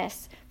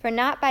darkness, for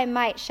not by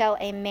might shall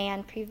a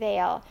man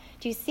prevail.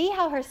 Do you see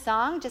how her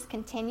song just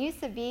continues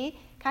to be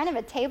kind of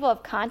a table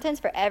of contents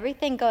for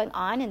everything going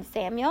on in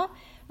Samuel?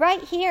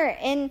 Right here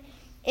in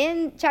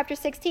chapter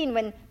 16,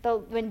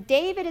 when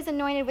David is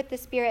anointed with the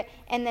Spirit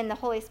and then the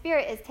Holy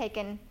Spirit is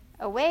taken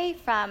away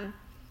from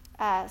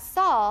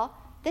Saul,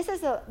 this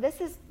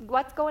is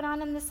what's going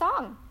on in the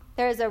song.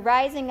 There is a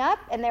rising up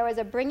and there was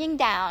a bringing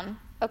down,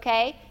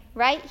 okay,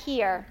 right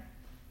here.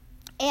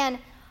 And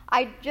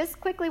I just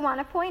quickly want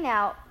to point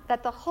out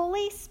that the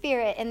Holy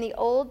Spirit in the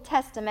Old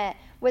Testament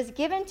was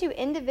given to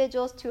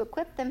individuals to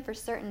equip them for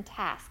certain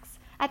tasks.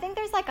 I think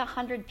there's like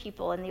 100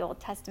 people in the Old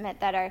Testament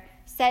that are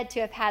said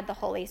to have had the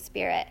Holy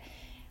Spirit.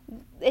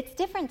 It's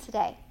different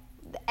today.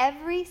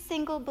 Every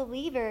single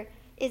believer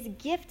is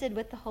gifted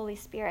with the Holy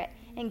Spirit,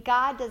 and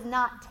God does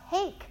not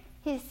take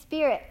his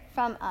Spirit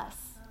from us.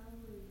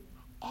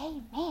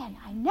 Amen.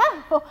 I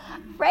know.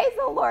 Praise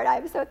the Lord.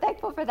 I'm so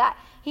thankful for that.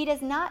 He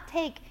does not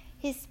take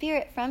his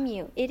Spirit from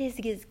you. It is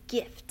his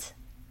gift.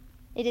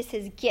 It is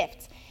his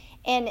gift.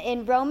 And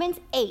in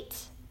Romans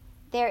 8,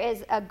 there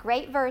is a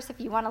great verse if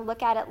you want to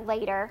look at it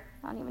later.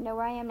 I don't even know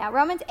where I am now.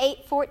 Romans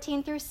 8,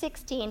 14 through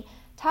 16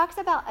 talks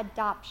about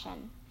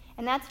adoption.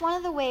 And that's one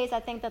of the ways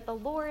I think that the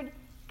Lord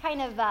kind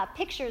of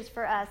pictures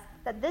for us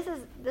that this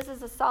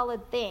is a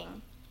solid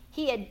thing.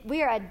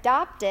 We are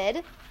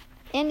adopted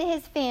into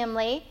his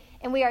family,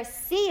 and we are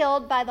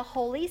sealed by the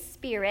Holy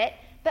Spirit.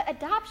 But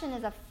adoption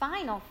is a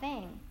final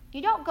thing.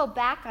 You don't go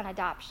back on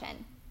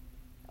adoption.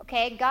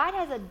 Okay? God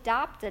has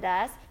adopted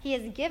us. He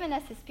has given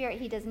us his Spirit.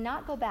 He does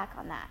not go back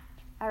on that.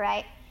 All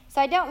right?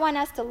 So I don't want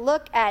us to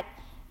look at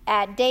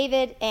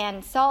David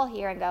and Saul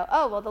here and go,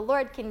 oh, well, the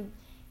Lord can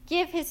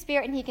give his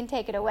Spirit and he can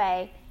take it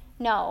away.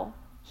 No,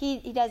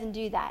 he doesn't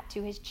do that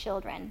to his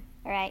children.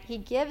 All right? He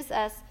gives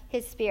us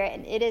his Spirit,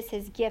 and it is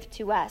his gift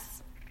to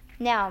us.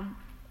 Now,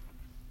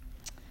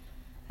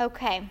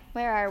 okay,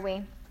 where are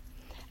we?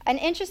 An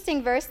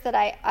interesting verse that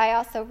I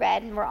also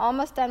read, and we're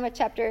almost done with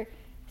chapter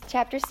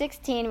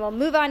 16. We'll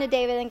move on to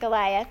David and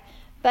Goliath.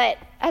 But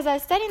as I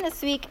was studying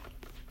this week,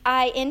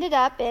 I ended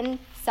up in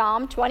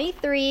Psalm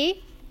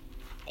 23.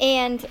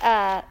 And,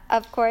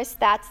 of course,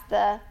 that's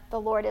the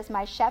Lord is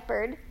my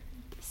shepherd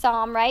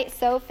psalm, right?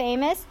 So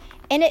famous.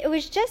 And it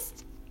was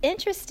just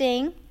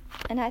interesting,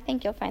 and I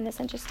think you'll find this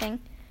interesting.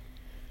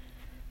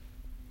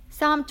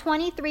 Psalm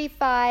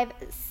 23:5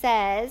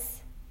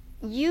 says,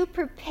 "You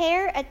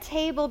prepare a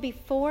table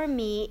before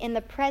me in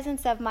the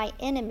presence of my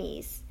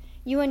enemies.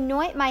 You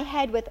anoint my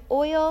head with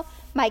oil,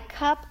 my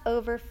cup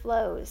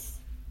overflows."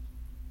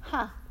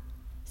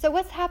 So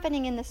what's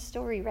happening in the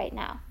story right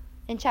now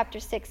in chapter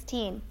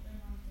 16?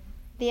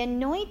 The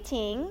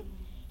anointing,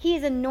 he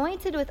is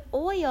anointed with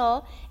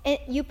oil, and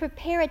you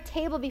prepare a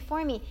table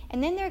before me,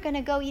 and then they're going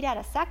to go eat at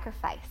a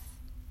sacrifice,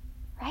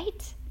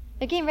 right?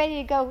 They're getting ready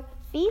to go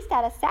feast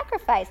at a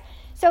sacrifice.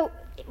 So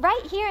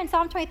right here in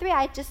Psalm 23,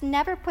 I just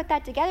never put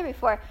that together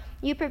before.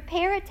 You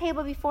prepare a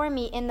table before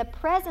me in the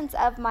presence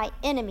of my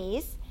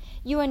enemies.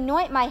 You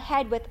anoint my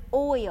head with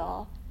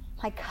oil.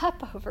 My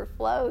cup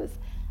overflows.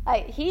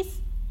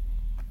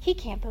 He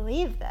can't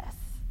believe this.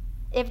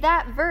 If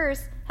that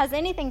verse has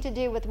anything to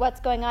do with what's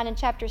going on in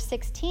chapter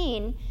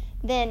 16,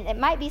 then it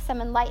might be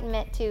some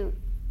enlightenment to,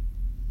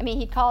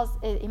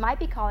 he might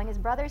be calling his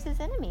brothers his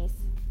enemies.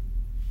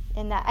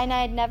 In that, and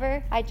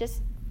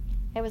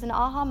it was an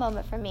aha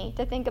moment for me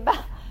to think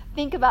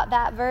about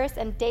that verse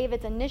and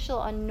David's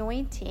initial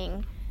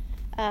anointing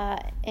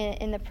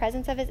in the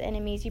presence of his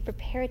enemies. You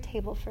prepare a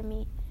table for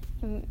me.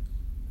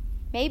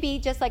 Maybe,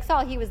 just like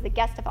Saul, he was the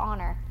guest of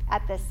honor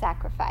at this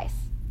sacrifice.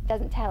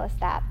 Doesn't tell us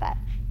that, but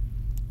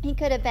he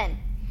could have been.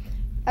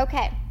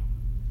 Okay.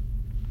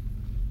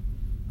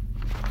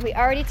 We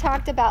already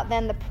talked about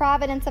then the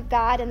providence of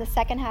God in the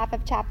second half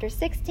of chapter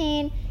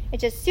 16.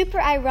 It's just super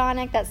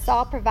ironic that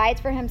Saul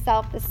provides for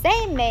himself the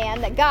same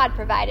man that God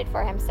provided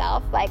for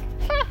himself. Like,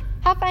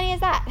 how funny is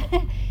that?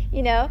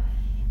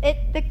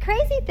 The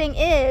crazy thing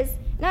is,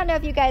 I don't know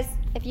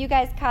if you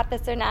guys caught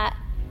this or not,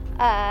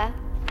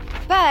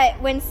 but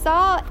when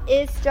Saul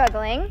is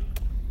struggling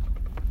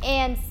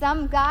and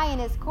some guy in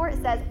his court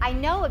says, I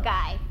know a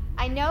guy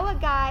I know a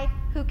guy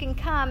who can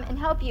come and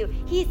help you.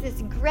 He's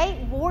this great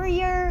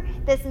warrior,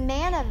 this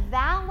man of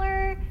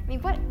valor. I mean,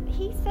 what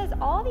he says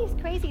all these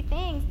crazy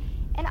things.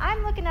 And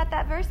I'm looking at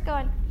that verse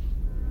going,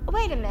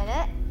 wait a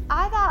minute.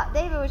 I thought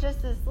David was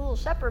just this little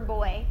shepherd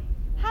boy.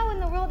 How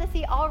in the world is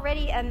he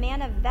already a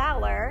man of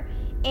valor?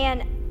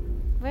 And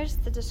where's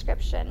the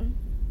description?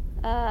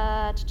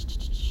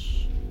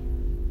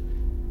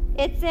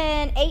 It's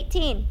in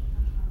 18.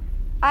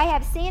 I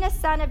have seen a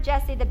son of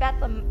Jesse the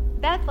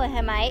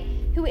Bethlehemite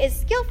who is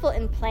skillful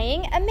in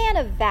playing, a man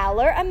of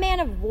valor, a man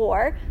of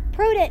war,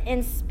 prudent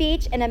in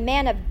speech, and a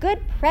man of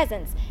good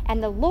presence,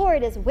 and the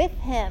Lord is with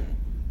him.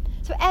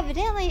 So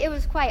evidently it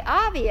was quite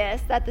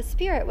obvious that the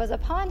Spirit was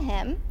upon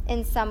him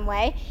in some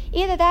way.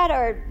 Either that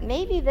or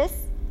maybe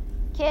this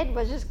kid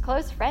was just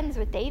close friends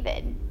with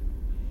David.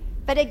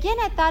 But again,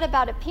 I thought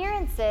about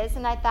appearances,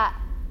 and I thought,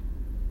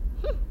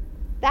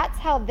 that's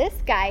how this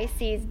guy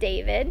sees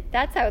David.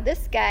 That's how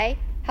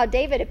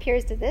David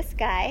appears to this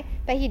guy.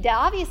 But he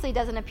obviously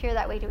doesn't appear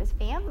that way to his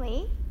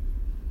family.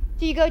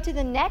 So you go to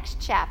the next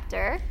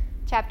chapter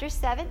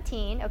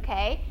 17,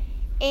 okay?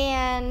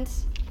 And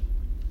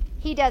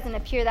he doesn't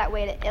appear that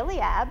way to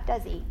Eliab,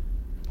 does he?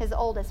 His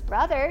oldest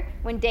brother,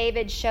 when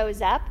David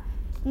shows up.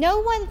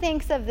 No one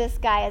thinks of this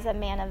guy as a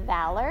man of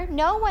valor.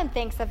 No one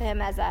thinks of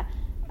him as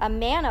a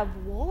man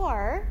of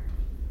war.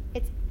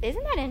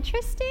 Isn't that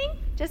interesting?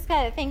 Just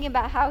kind of thinking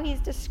about how he's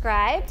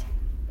described.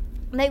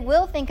 They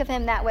will think of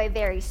him that way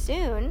very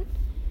soon.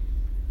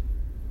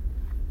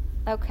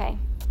 Okay.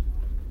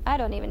 I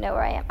don't even know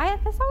where I am.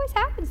 This always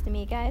happens to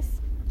me,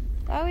 guys.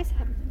 It always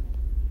happens.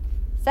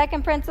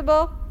 Second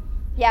principle.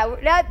 Yeah,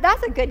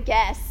 that's a good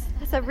guess.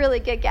 That's a really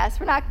good guess.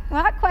 We're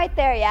not quite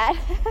there yet.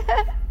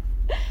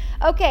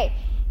 Okay.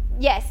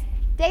 Yes.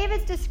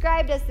 David's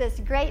described as this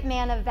great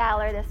man of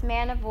valor, this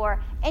man of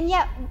war. And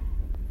yet,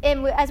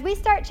 as we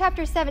start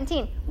chapter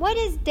 17, what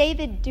is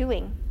David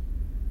doing?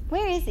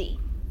 Where is he?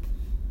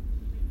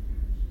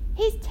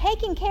 He's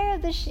taking care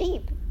of the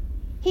sheep.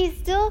 He's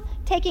still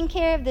taking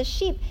care of the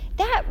sheep.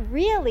 That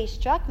really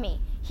struck me.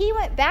 He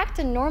went back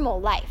to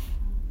normal life.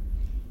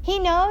 He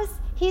knows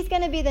he's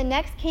going to be the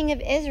next king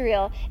of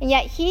Israel, and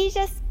yet he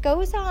just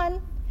goes on.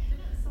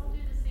 Didn't Saul do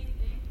the same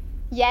thing?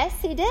 Yes,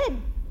 he did.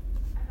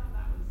 I thought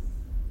that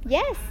was...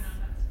 Yes. I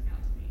don't know if that stuck out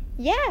to me.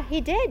 Yeah,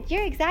 he did.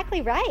 You're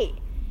exactly right.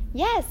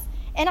 Yes.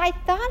 And I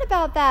thought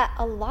about that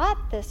a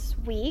lot this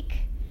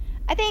week.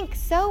 I think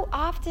so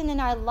often in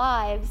our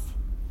lives,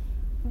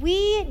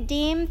 we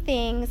deem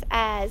things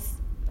as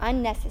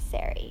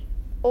unnecessary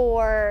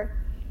or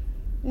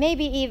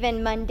maybe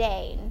even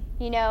mundane,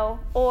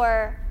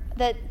 or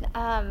that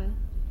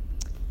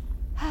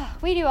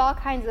we do all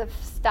kinds of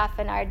stuff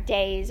in our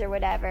days or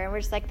whatever, and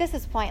we're just like, this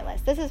is pointless,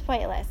 this is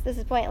pointless, this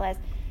is pointless.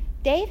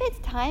 David's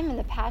time in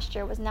the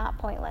pasture was not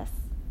pointless.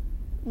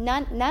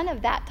 None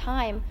of that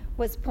time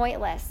was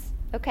pointless,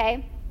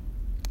 okay?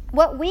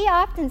 What we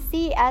often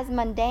see as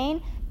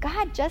mundane,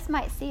 God just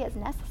might see as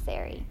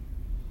necessary.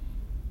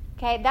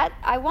 Okay, that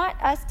I want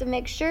us to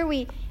make sure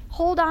we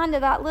hold on to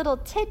that little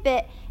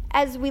tidbit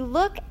as we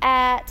look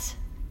at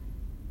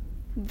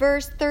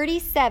verse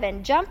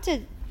 37. Jump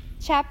to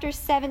chapter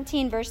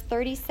 17, verse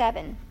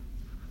 37.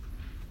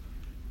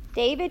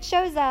 David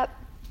shows up.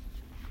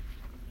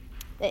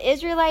 The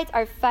Israelites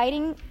are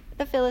fighting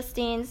the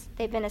Philistines.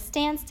 They've been a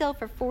standstill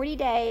for 40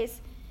 days.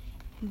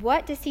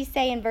 What does he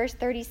say in verse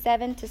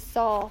 37 to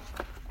Saul?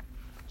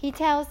 He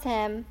tells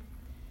him,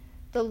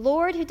 "The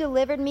Lord who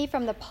delivered me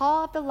from the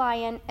paw of the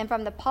lion and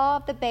from the paw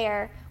of the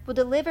bear will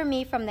deliver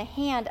me from the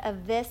hand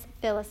of this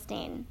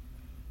Philistine."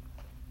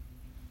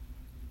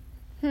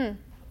 Isn't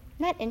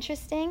that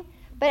interesting?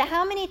 But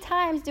how many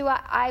times do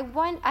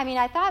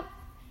I thought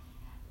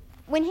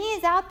when he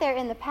is out there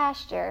in the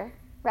pasture,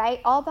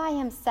 right, all by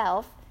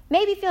himself,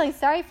 maybe feeling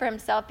sorry for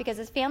himself because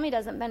his family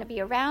doesn't want to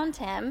be around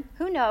him.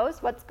 Who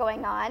knows what's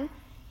going on?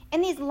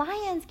 And these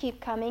lions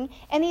keep coming,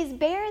 and these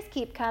bears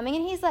keep coming,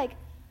 and he's like,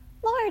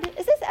 Lord,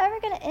 is this ever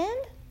going to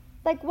end?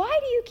 Like, why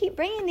do you keep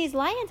bringing these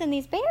lions and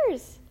these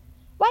bears?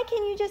 Why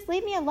can't you just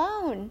leave me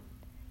alone?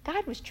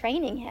 God was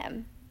training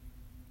him.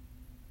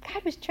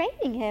 God was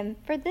training him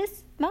for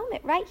this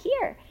moment right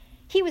here.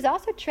 He was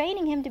also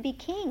training him to be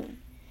king.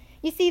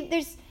 You see,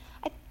 there's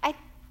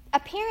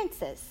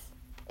appearances.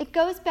 It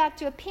goes back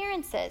to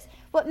appearances.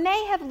 What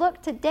may have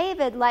looked to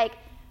David like,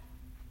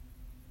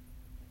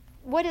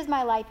 what does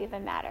my life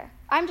even matter?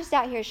 I'm just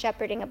out here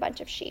shepherding a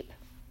bunch of sheep.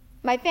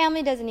 My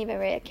family doesn't even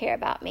really care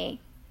about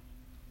me.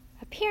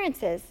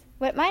 Appearances.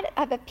 What might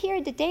have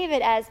appeared to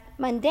David as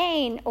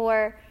mundane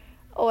or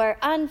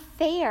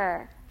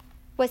unfair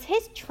was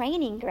his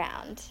training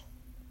ground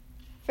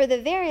for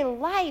the very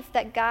life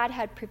that God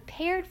had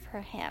prepared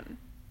for him.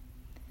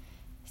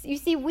 You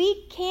see,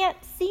 we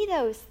can't see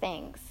those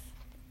things.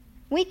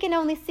 We can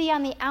only see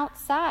on the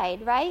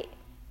outside, right?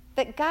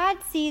 But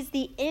God sees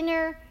the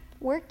inner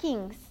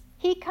workings.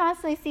 He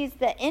constantly sees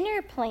the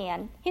inner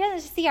plan. He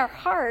doesn't see our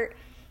heart.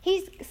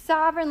 He's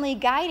sovereignly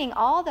guiding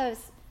all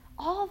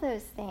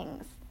those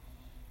things.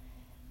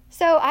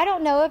 So I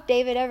don't know if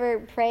David ever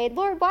prayed,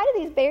 Lord, why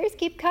do these bears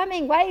keep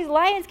coming? Why do these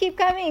lions keep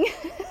coming?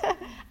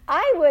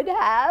 I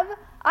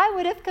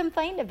would have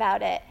complained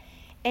about it.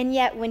 And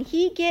yet when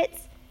he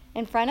gets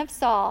in front of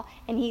Saul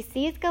and he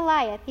sees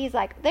Goliath, he's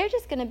like, they're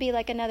just going to be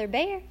like another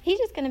bear. He's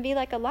just going to be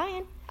like a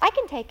lion. I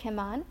can take him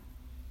on.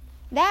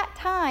 That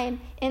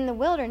time in the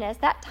wilderness,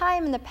 that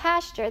time in the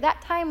pasture,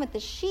 that time with the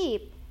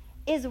sheep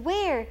is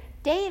where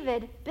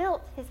David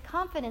built his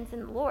confidence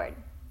in the Lord.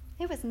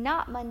 It was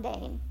not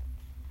mundane.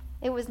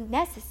 It was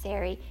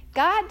necessary.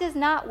 God does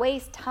not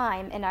waste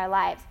time in our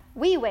lives.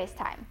 We waste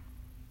time.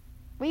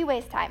 We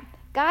waste time.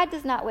 God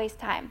does not waste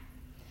time.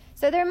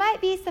 So there might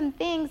be some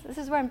things, this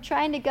is where I'm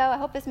trying to go, I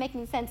hope it's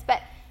making sense,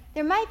 but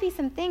there might be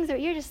some things where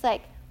you're just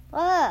like,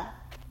 ugh,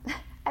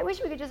 I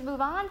wish we could just move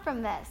on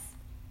from this.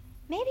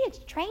 Maybe it's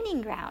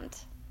training ground.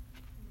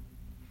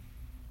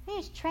 Maybe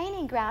it's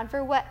training ground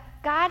for what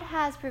God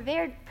has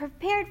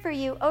prepared for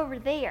you over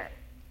there.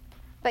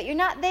 But you're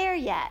not there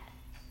yet.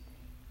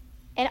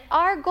 And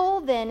our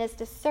goal then is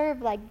to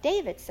serve like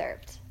David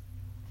served.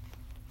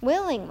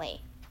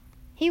 Willingly.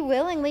 He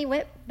willingly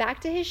went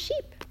back to his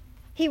sheep.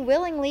 He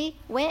willingly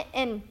went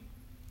and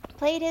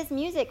played his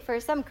music for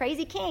some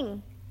crazy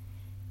king.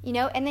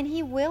 And then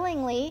he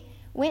willingly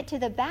went to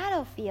the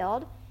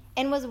battlefield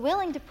and was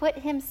willing to put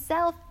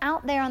himself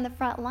out there on the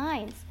front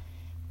lines.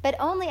 But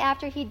only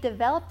after he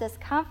developed this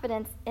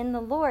confidence in the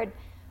Lord.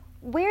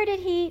 Where did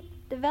he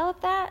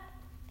develop that?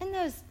 In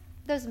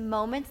those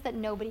moments that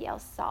nobody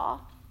else saw,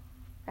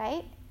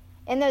 right?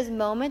 In those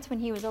moments when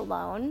he was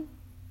alone.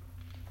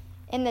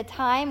 In the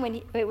time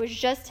when it was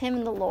just him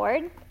and the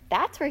Lord.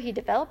 That's where he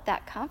developed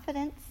that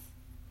confidence.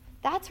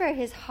 That's where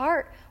his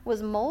heart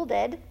was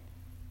molded.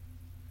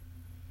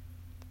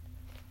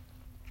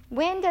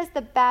 When does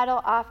the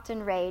battle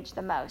often rage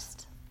the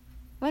most?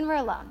 When we're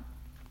alone.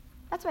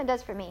 That's what it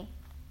does for me.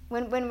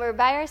 When we're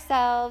by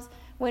ourselves,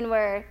 when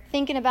we're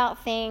thinking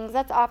about things,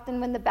 that's often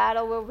when the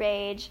battle will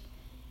rage.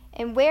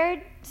 And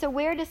where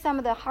do some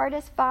of the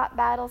hardest fought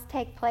battles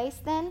take place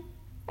then?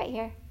 Right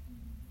here.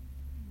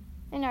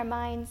 In our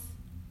minds.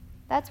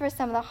 That's where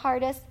some of the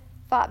hardest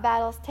fought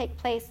battles take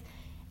place.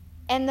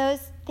 And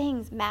those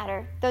things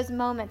matter. Those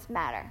moments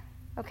matter.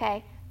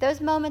 Okay?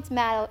 Those moments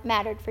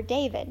mattered for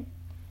David.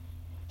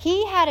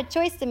 He had a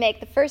choice to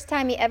make the first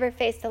time he ever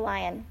faced a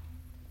lion.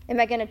 Am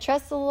I going to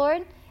trust the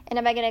Lord? And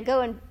am I going to go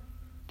and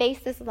face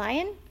this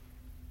lion?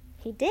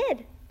 He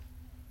did.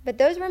 But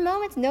those were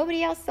moments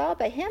nobody else saw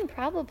but him,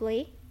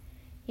 probably.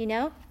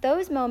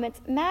 Those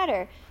moments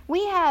matter.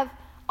 We have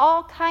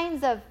all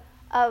kinds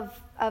of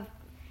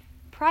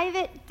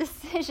private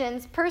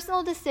decisions,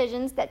 personal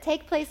decisions that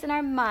take place in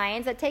our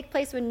minds, that take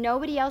place when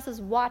nobody else is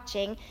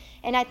watching.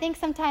 And I think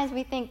sometimes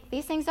we think,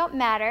 these things don't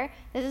matter.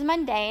 This is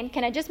mundane.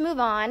 Can I just move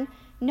on?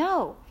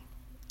 No,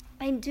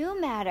 they do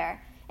matter.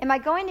 Am I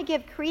going to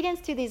give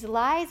credence to these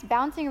lies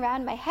bouncing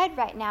around my head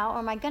right now, or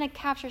am I going to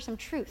capture some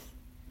truth?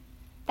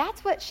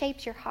 That's what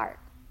shapes your heart.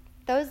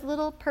 Those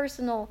little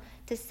personal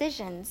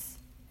decisions.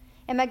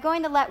 Am I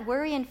going to let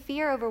worry and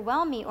fear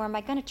overwhelm me, or am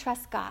I going to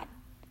trust God?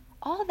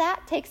 All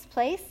that takes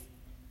place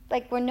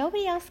where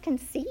nobody else can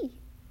see.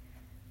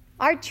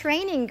 Our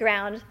training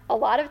ground, a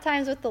lot of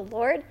times with the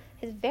Lord,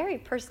 is very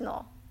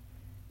personal.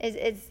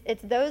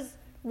 It's those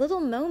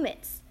little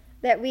moments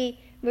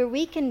where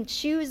we can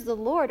choose the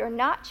Lord or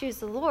not choose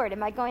the Lord.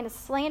 Am I going to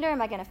slander? Am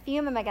I going to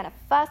fume? Am I going to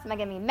fuss? Am I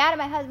going to be mad at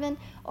my husband?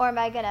 Or am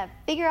I going to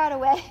figure out a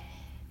way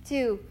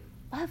to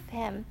love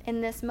him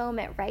in this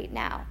moment right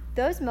now?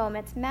 Those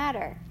moments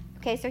matter.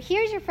 Okay, so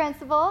here's your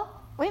principle.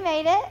 We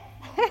made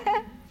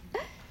it.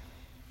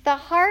 The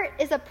heart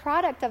is a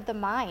product of the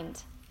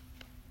mind.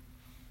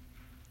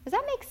 Does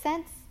that make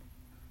sense?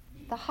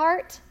 The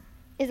heart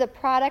is a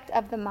product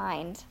of the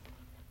mind.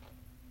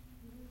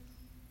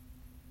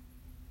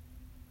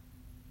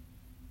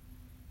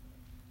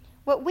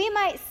 What we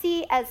might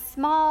see as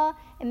small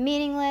and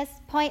meaningless,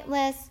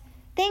 pointless,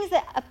 things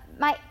that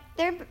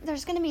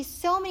there's going to be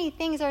so many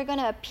things that are going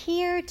to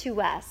appear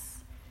to us.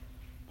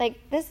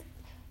 Like this,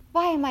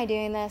 why am I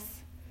doing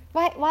this?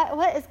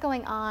 What is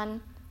going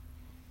on?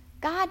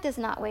 God does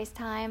not waste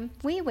time.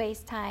 We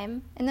waste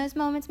time, and those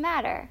moments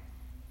matter.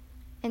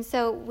 And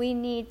so we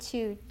need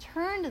to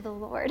turn to the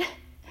Lord.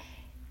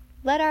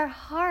 Let our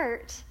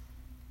heart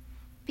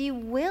be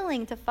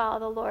willing to follow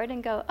the Lord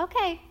and go,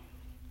 okay,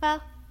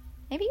 well,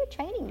 maybe you're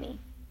training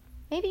me.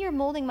 Maybe you're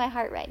molding my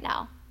heart right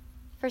now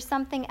for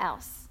something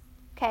else,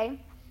 okay?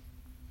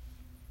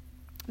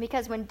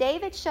 Because when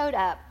David showed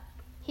up,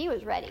 he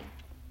was ready.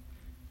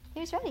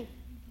 He was ready.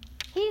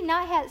 He did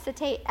not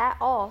hesitate at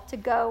all to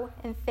go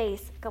and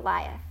face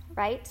Goliath,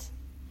 right?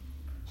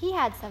 He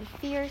had some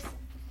fierce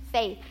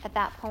faith at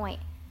that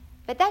point.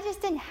 But that just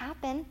didn't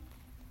happen.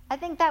 I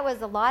think that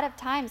was a lot of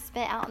time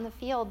spent out in the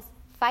fields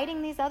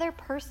fighting these other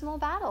personal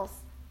battles,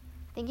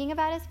 thinking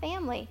about his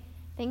family,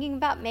 thinking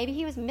about maybe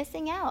he was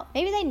missing out.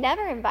 Maybe they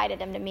never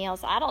invited him to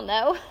meals. I don't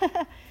know.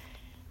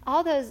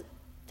 All those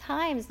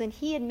times when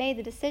he had made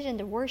the decision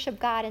to worship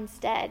God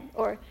instead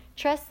or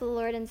trust the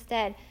Lord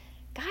instead,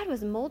 God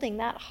was molding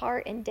that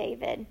heart in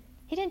David.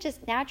 He didn't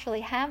just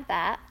naturally have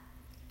that.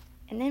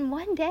 And then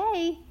one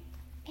day,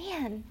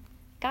 man,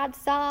 God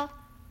saw,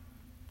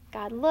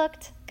 God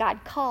looked, God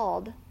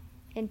called,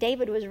 and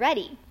David was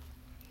ready.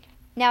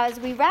 Now, as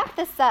we wrap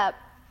this up,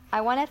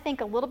 I want to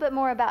think a little bit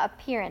more about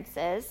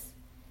appearances.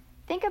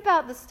 Think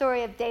about the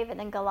story of David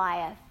and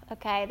Goliath,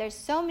 okay? There's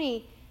so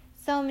many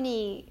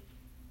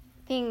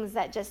things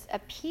that just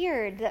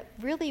appeared that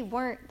really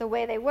weren't the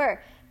way they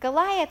were.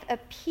 Goliath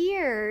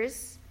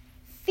appears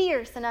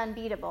fierce and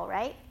unbeatable,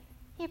 right?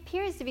 He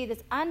appears to be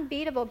this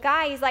unbeatable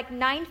guy. He's like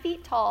 9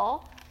 feet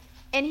tall,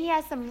 and he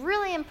has some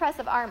really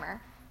impressive armor.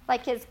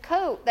 Like his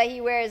coat that he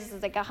wears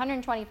is like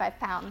 125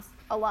 pounds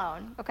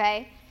alone,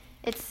 okay?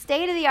 It's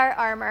state-of-the-art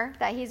armor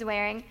that he's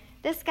wearing.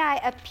 This guy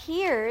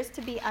appears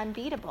to be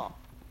unbeatable.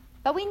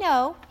 But we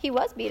know he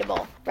was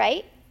beatable,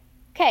 right?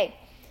 Okay,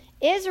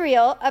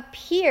 Israel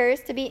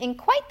appears to be in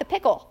quite the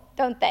pickle,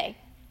 don't they?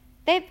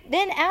 They've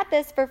been at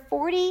this for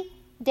 40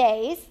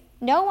 days.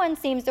 No one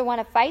seems to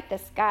want to fight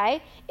this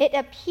guy. It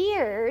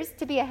appears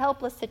to be a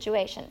helpless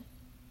situation.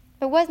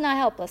 It was not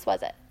helpless,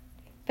 was it?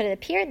 But it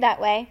appeared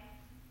that way.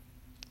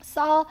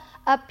 Saul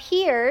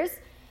appears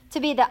to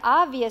be the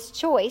obvious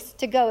choice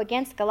to go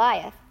against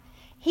Goliath.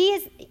 He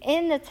is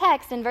in the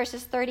text in verse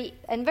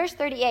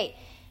 38.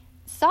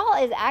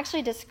 Saul is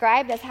actually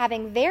described as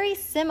having very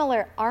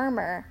similar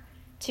armor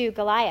to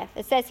Goliath.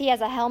 It says he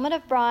has a helmet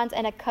of bronze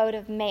and a coat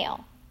of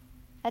mail.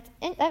 That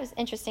was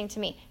interesting to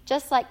me.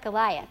 Just like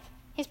Goliath.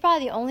 He's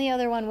probably the only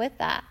other one with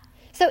that.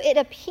 So it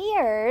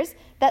appears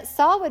that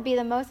Saul would be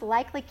the most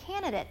likely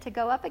candidate to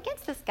go up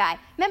against this guy.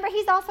 Remember,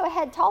 he's also a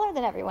head taller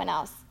than everyone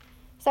else.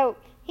 So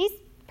he's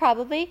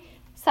probably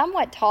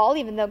somewhat tall,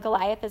 even though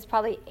Goliath is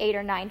probably 8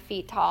 or 9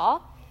 feet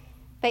tall.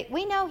 But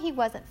we know he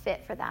wasn't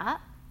fit for that.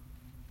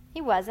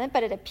 He wasn't,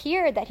 but it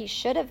appeared that he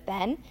should have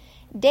been.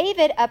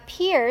 David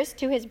appears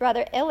to his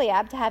brother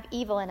Eliab to have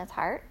evil in his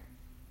heart.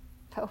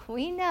 But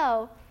we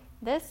know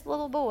this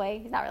little boy,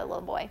 he's not really a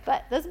little boy,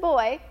 but this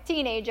boy,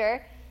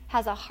 teenager,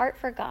 has a heart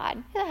for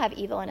God. He doesn't have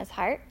evil in his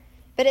heart.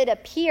 But it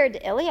appeared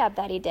to Eliab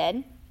that he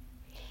did.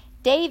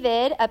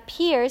 David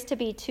appears to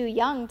be too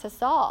young to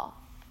Saul.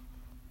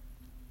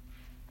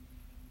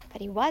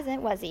 But he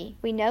wasn't, was he?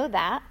 We know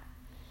that.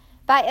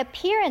 By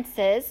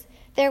appearances,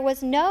 there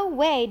was no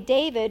way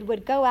David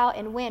would go out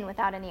and win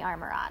without any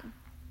armor on.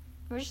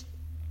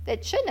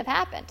 It shouldn't have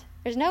happened.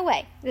 There's no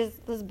way.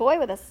 This boy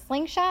with a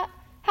slingshot,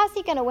 how's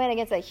he going to win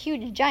against a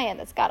huge giant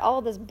that's got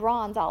all this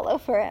bronze all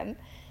over him?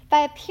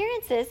 By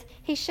appearances,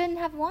 he shouldn't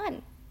have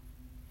won.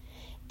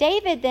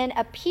 David then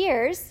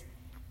appears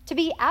to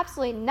be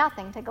absolutely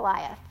nothing to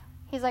Goliath.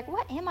 He's like,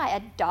 what, am I,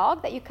 a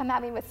dog that you come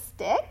at me with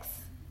sticks?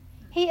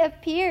 He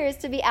appears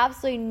to be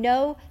absolutely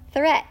no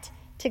threat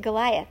to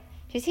Goliath.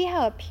 Do you see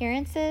how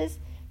appearances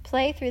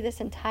play through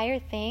this entire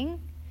thing?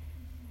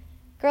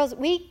 Girls,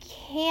 we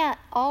can't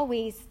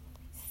always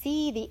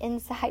see the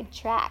inside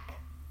track,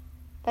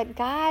 but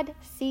God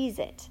sees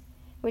it,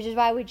 which is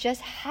why we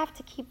just have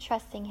to keep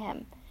trusting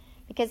him,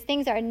 because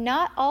things are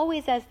not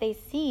always as they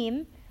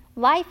seem.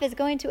 Life is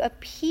going to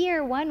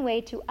appear one way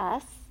to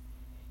us,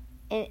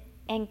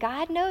 and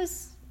God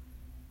knows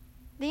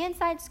the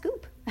inside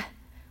scoop.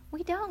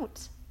 We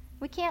don't.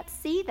 We can't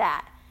see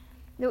that.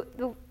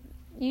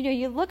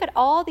 You look at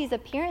all these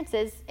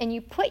appearances and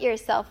you put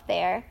yourself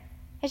there.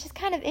 It's just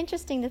kind of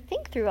interesting to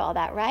think through all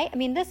that, right? I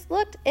mean,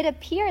 it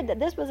appeared that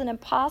this was an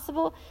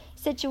impossible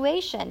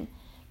situation,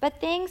 but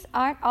things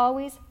aren't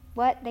always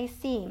what they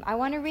seem. I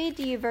want to read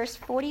to you verse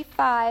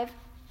 45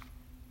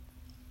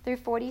 through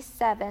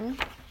 47.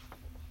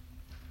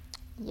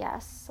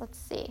 Yes, let's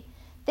see.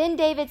 Then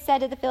David said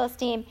to the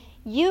Philistine,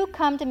 you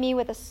come to me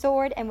with a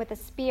sword and with a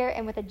spear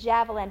and with a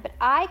javelin, but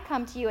I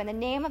come to you in the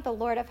name of the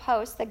Lord of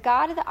hosts, the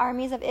God of the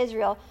armies of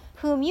Israel,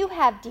 whom you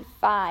have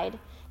defied.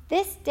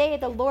 This day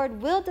the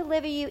Lord will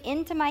deliver you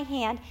into my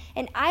hand,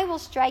 and I will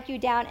strike you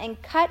down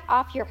and cut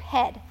off your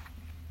head.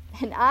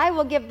 And I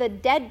will give the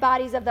dead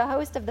bodies of the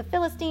host of the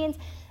Philistines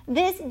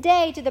this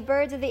day to the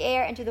birds of the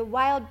air and to the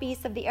wild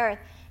beasts of the earth,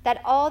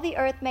 that all the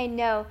earth may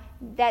know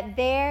that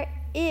there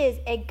is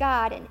a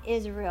God in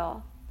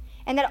Israel.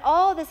 And that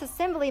all this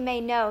assembly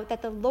may know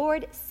that the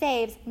Lord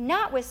saves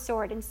not with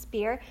sword and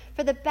spear,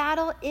 for the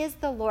battle is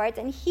the Lord's,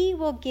 and he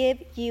will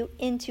give you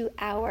into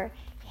our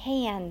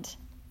hand.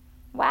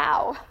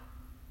 Wow.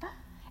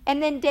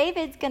 And then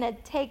David's going to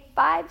take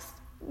 5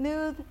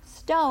 smooth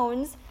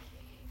stones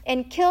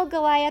and kill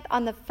Goliath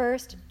on the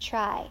first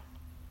try.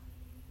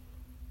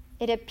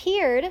 It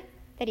appeared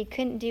that he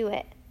couldn't do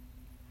it.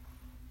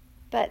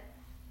 But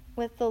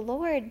with the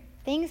Lord,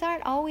 things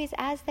aren't always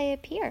as they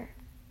appear.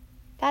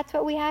 That's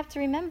what we have to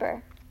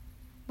remember.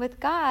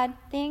 With God,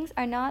 things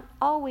are not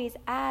always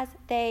as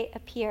they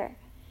appear.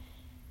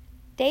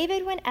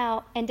 David went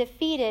out and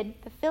defeated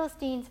the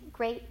Philistines'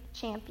 great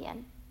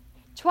champion.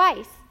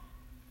 Twice,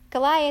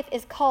 Goliath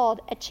is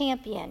called a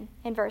champion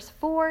in verse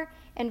 4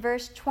 and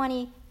verse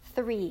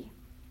 23.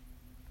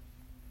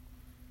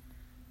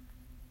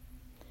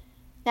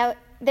 Now,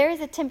 there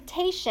is a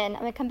temptation, I'm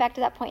going to come back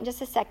to that point in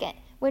just a second,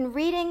 when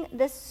reading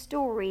this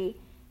story,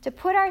 to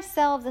put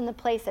ourselves in the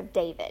place of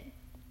David.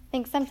 I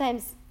think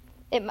sometimes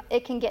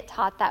It can get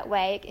taught that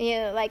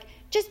way. Like,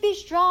 just be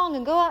strong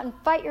and go out and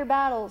fight your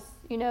battles.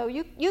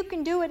 You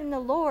can do it in the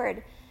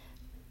Lord.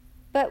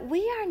 But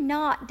we are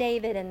not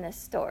David in this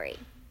story.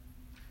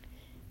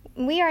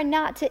 We are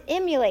not to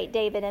emulate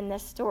David in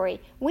this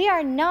story. We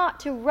are not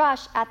to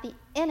rush at the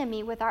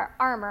enemy with our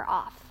armor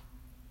off.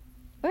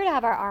 We're to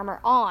have our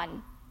armor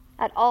on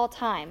at all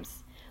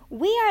times.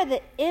 We are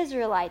the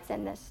Israelites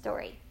in this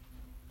story,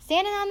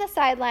 standing on the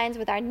sidelines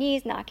with our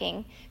knees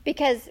knocking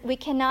because we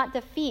cannot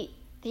defeat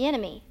the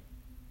enemy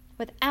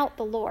without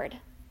the Lord.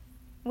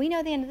 We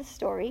know the end of the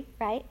story,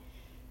 right?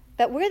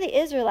 But we're the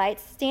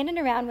Israelites standing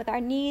around with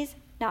our knees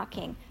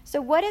knocking. So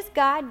what does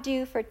God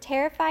do for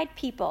terrified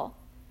people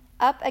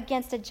up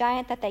against a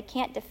giant that they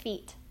can't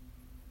defeat?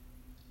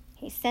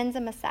 He sends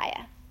a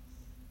Messiah.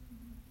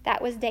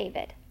 That was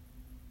David.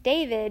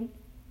 David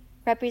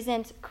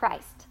represents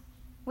Christ.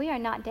 We are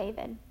not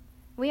David.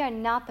 We are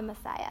not the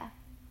Messiah.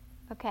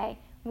 Okay?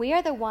 We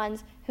are the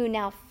ones who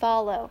now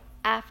follow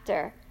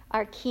after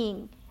our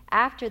King,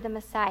 after the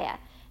Messiah.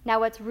 Now,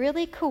 what's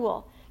really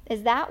cool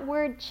is that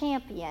word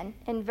champion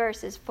in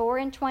verses 4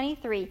 and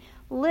 23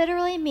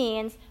 literally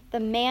means the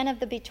man of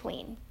the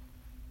between.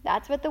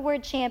 That's what the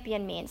word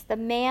champion means, the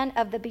man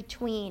of the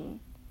between.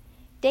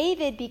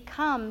 David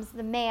becomes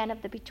the man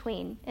of the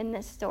between in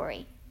this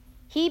story.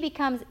 He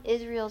becomes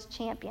Israel's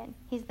champion.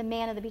 He's the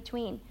man of the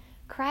between.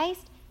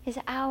 Christ is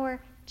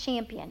our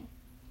champion.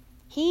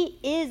 He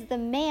is the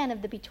man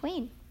of the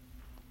between.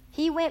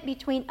 He went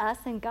between us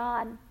and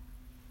God,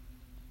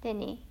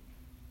 didn't he?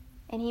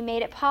 And he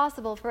made it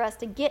possible for us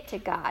to get to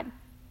God.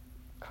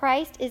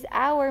 Christ is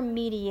our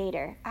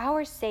mediator,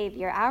 our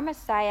Savior, our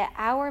Messiah,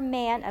 our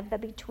man of the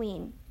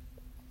between.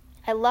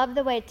 I love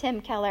the way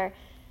Tim Keller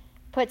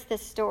puts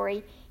this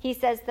story. He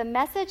says, the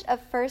message of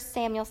 1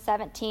 Samuel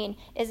 17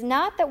 is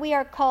not that we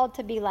are called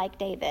to be like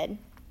David.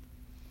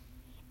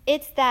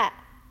 It's that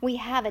we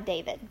have a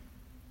David.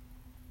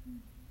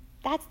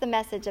 That's the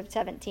message of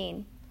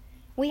 17.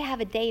 We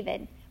have a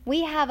David.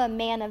 We have a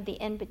man of the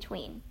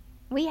in-between.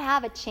 We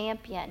have a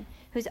champion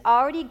who's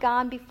already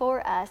gone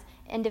before us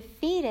and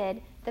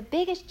defeated the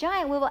biggest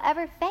giant we will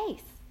ever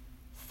face.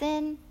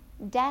 Sin,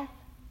 death,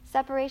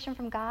 separation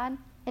from God.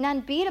 An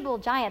unbeatable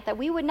giant that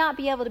we would not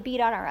be able to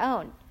beat on our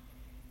own.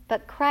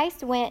 But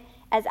Christ went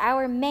as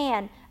our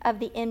man of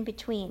the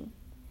in-between.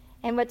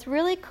 And what's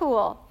really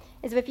cool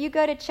is if you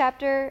go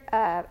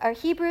to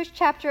Hebrews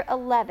chapter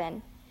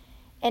 11,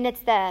 and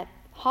it's the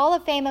Hall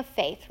of Fame of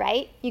faith,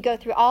 right? You go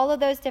through all of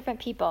those different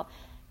people.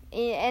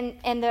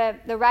 And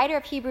the writer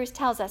of Hebrews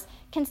tells us,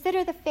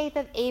 consider the faith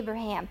of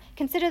Abraham,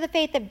 consider the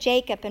faith of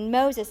Jacob and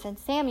Moses and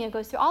Samuel.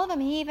 Goes through all of them.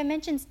 He even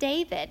mentions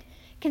David.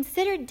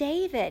 Consider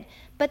David,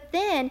 but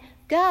then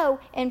go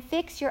and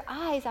fix your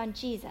eyes on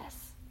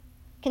Jesus.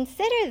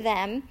 Consider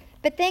them,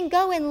 but then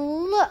go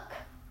and look.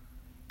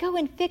 Go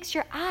and fix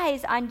your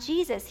eyes on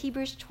Jesus.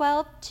 Hebrews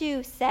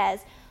 12:2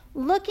 says,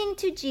 looking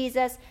to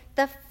Jesus,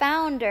 the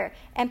founder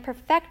and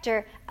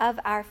perfecter of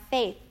our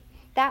faith.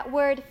 That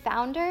word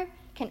founder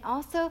can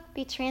also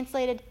be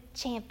translated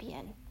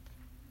champion.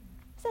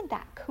 Isn't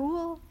that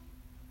cool?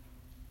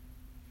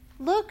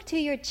 Look to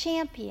your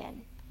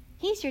champion.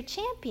 He's your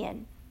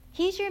champion.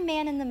 He's your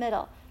man in the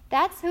middle.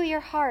 That's who your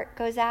heart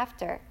goes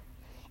after.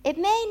 It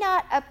may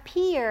not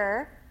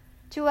appear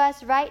to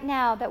us right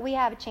now that we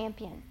have a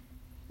champion.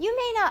 You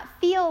may not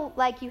feel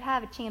like you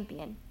have a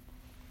champion.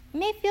 You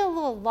may feel a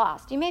little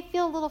lost. You may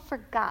feel a little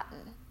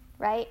forgotten,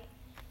 right?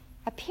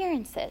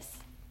 Appearances.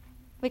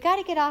 We got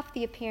to get off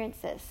the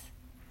appearances.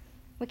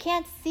 We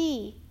can't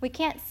see,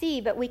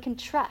 but we can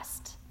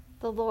trust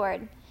the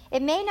Lord.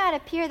 It may not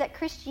appear that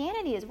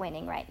Christianity is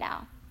winning right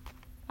now.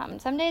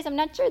 Some days I'm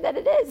not sure that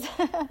it is.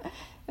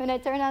 When I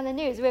turn on the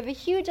news, we have a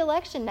huge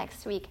election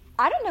next week.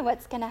 I don't know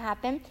what's going to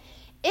happen.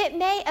 It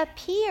may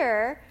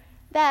appear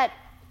that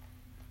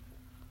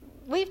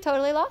we've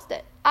totally lost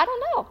it. I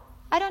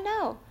don't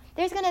know.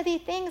 There's going to be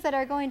things that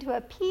are going to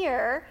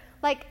appear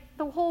like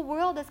the whole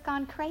world has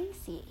gone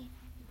crazy.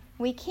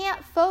 We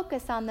can't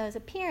focus on those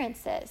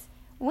appearances.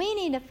 We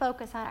need to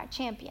focus on our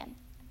champion.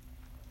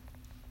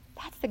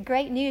 That's the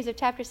great news of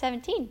chapter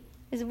 17,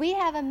 is we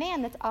have a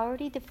man that's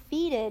already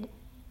defeated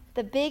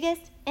the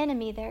biggest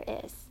enemy there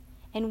is,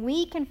 and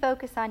we can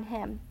focus on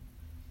him.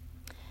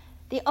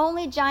 The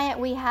only giant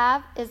we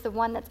have is the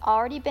one that's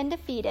already been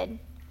defeated: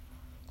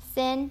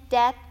 sin,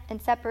 death, and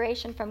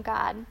separation from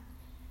God.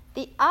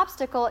 The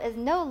obstacle is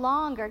no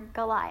longer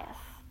Goliath.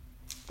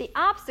 The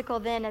obstacle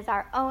then is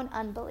our own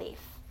unbelief.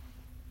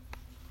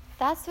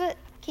 That's what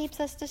keeps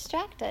us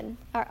distracted,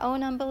 our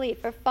own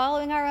unbelief. We're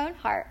following our own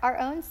heart, our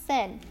own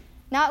sin,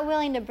 not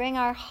willing to bring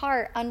our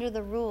heart under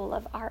the rule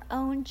of our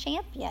own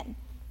champion.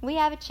 We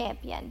have a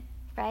champion,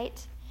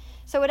 right?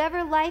 So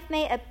whatever life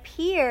may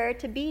appear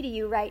to be to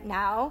you right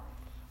now,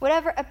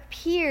 whatever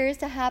appears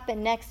to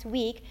happen next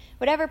week,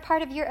 whatever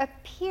part of your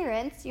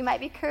appearance you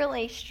might be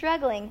currently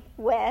struggling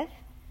with,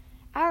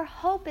 our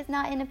hope is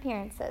not in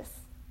appearances.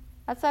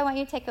 That's what I want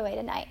you to take away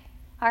tonight.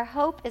 Our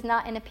hope is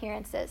not in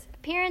appearances.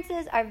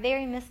 Appearances are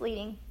very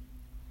misleading.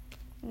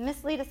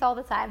 Mislead us all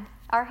the time.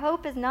 Our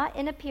hope is not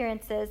in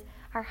appearances.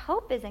 Our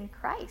hope is in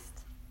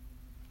Christ.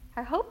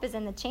 Our hope is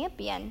in the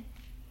champion.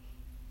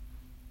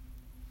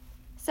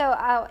 So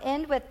I'll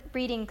end with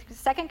reading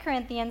 2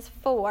 Corinthians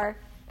 4,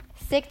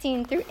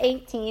 16 through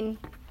 18.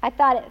 I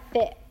thought it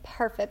fit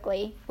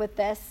perfectly with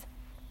this.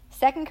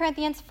 2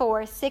 Corinthians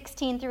 4,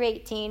 16 through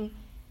 18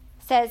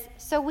 says,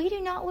 "So we do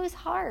not lose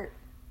heart.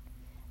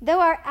 Though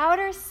our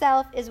outer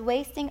self is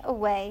wasting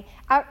away,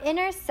 our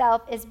inner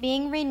self is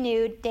being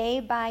renewed day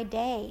by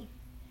day.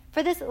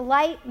 For this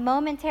light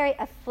momentary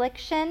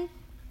affliction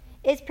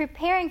is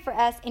preparing for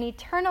us an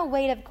eternal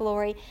weight of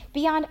glory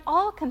beyond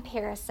all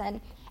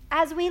comparison,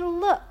 as we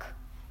look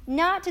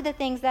not to the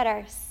things that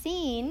are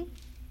seen,"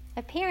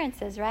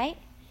 appearances, right?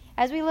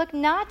 "As we look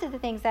not to the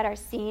things that are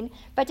seen,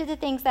 but to the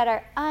things that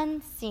are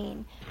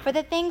unseen. For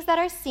the things that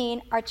are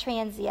seen are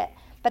transient,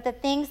 but the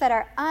things that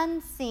are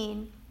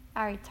unseen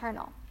are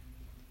eternal."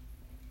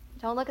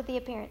 Don't look at the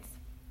appearance.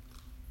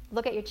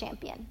 Look at your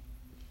champion.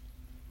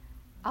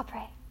 I'll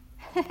pray.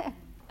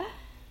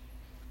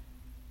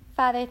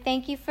 Father,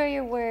 thank you for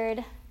your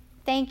word.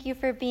 Thank you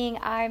for being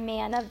our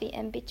man of the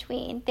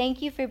in-between.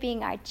 Thank you for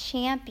being our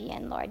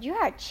champion, Lord.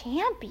 You're our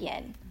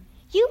champion.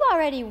 You've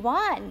already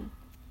won.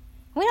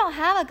 We don't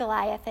have a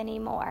Goliath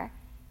anymore,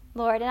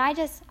 Lord. And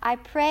I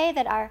pray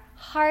that our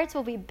hearts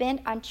will be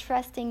bent on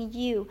trusting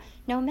you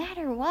no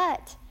matter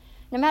what.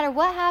 No matter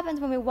what happens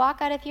when we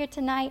walk out of here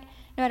tonight,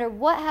 no matter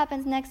what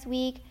happens next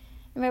week,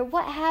 no matter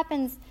what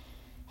happens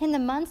in the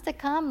months to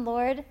come,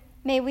 Lord,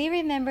 may we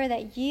remember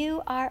that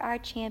you are our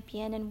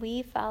champion and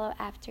we follow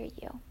after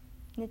you.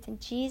 And it's in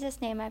Jesus'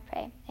 name I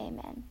pray.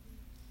 Amen.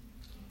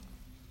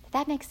 Did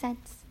that make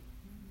sense?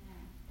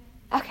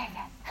 Okay,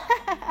 good.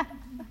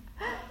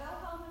 Go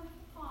home and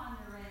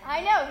ponder it.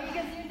 I know,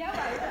 because you know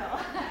I will.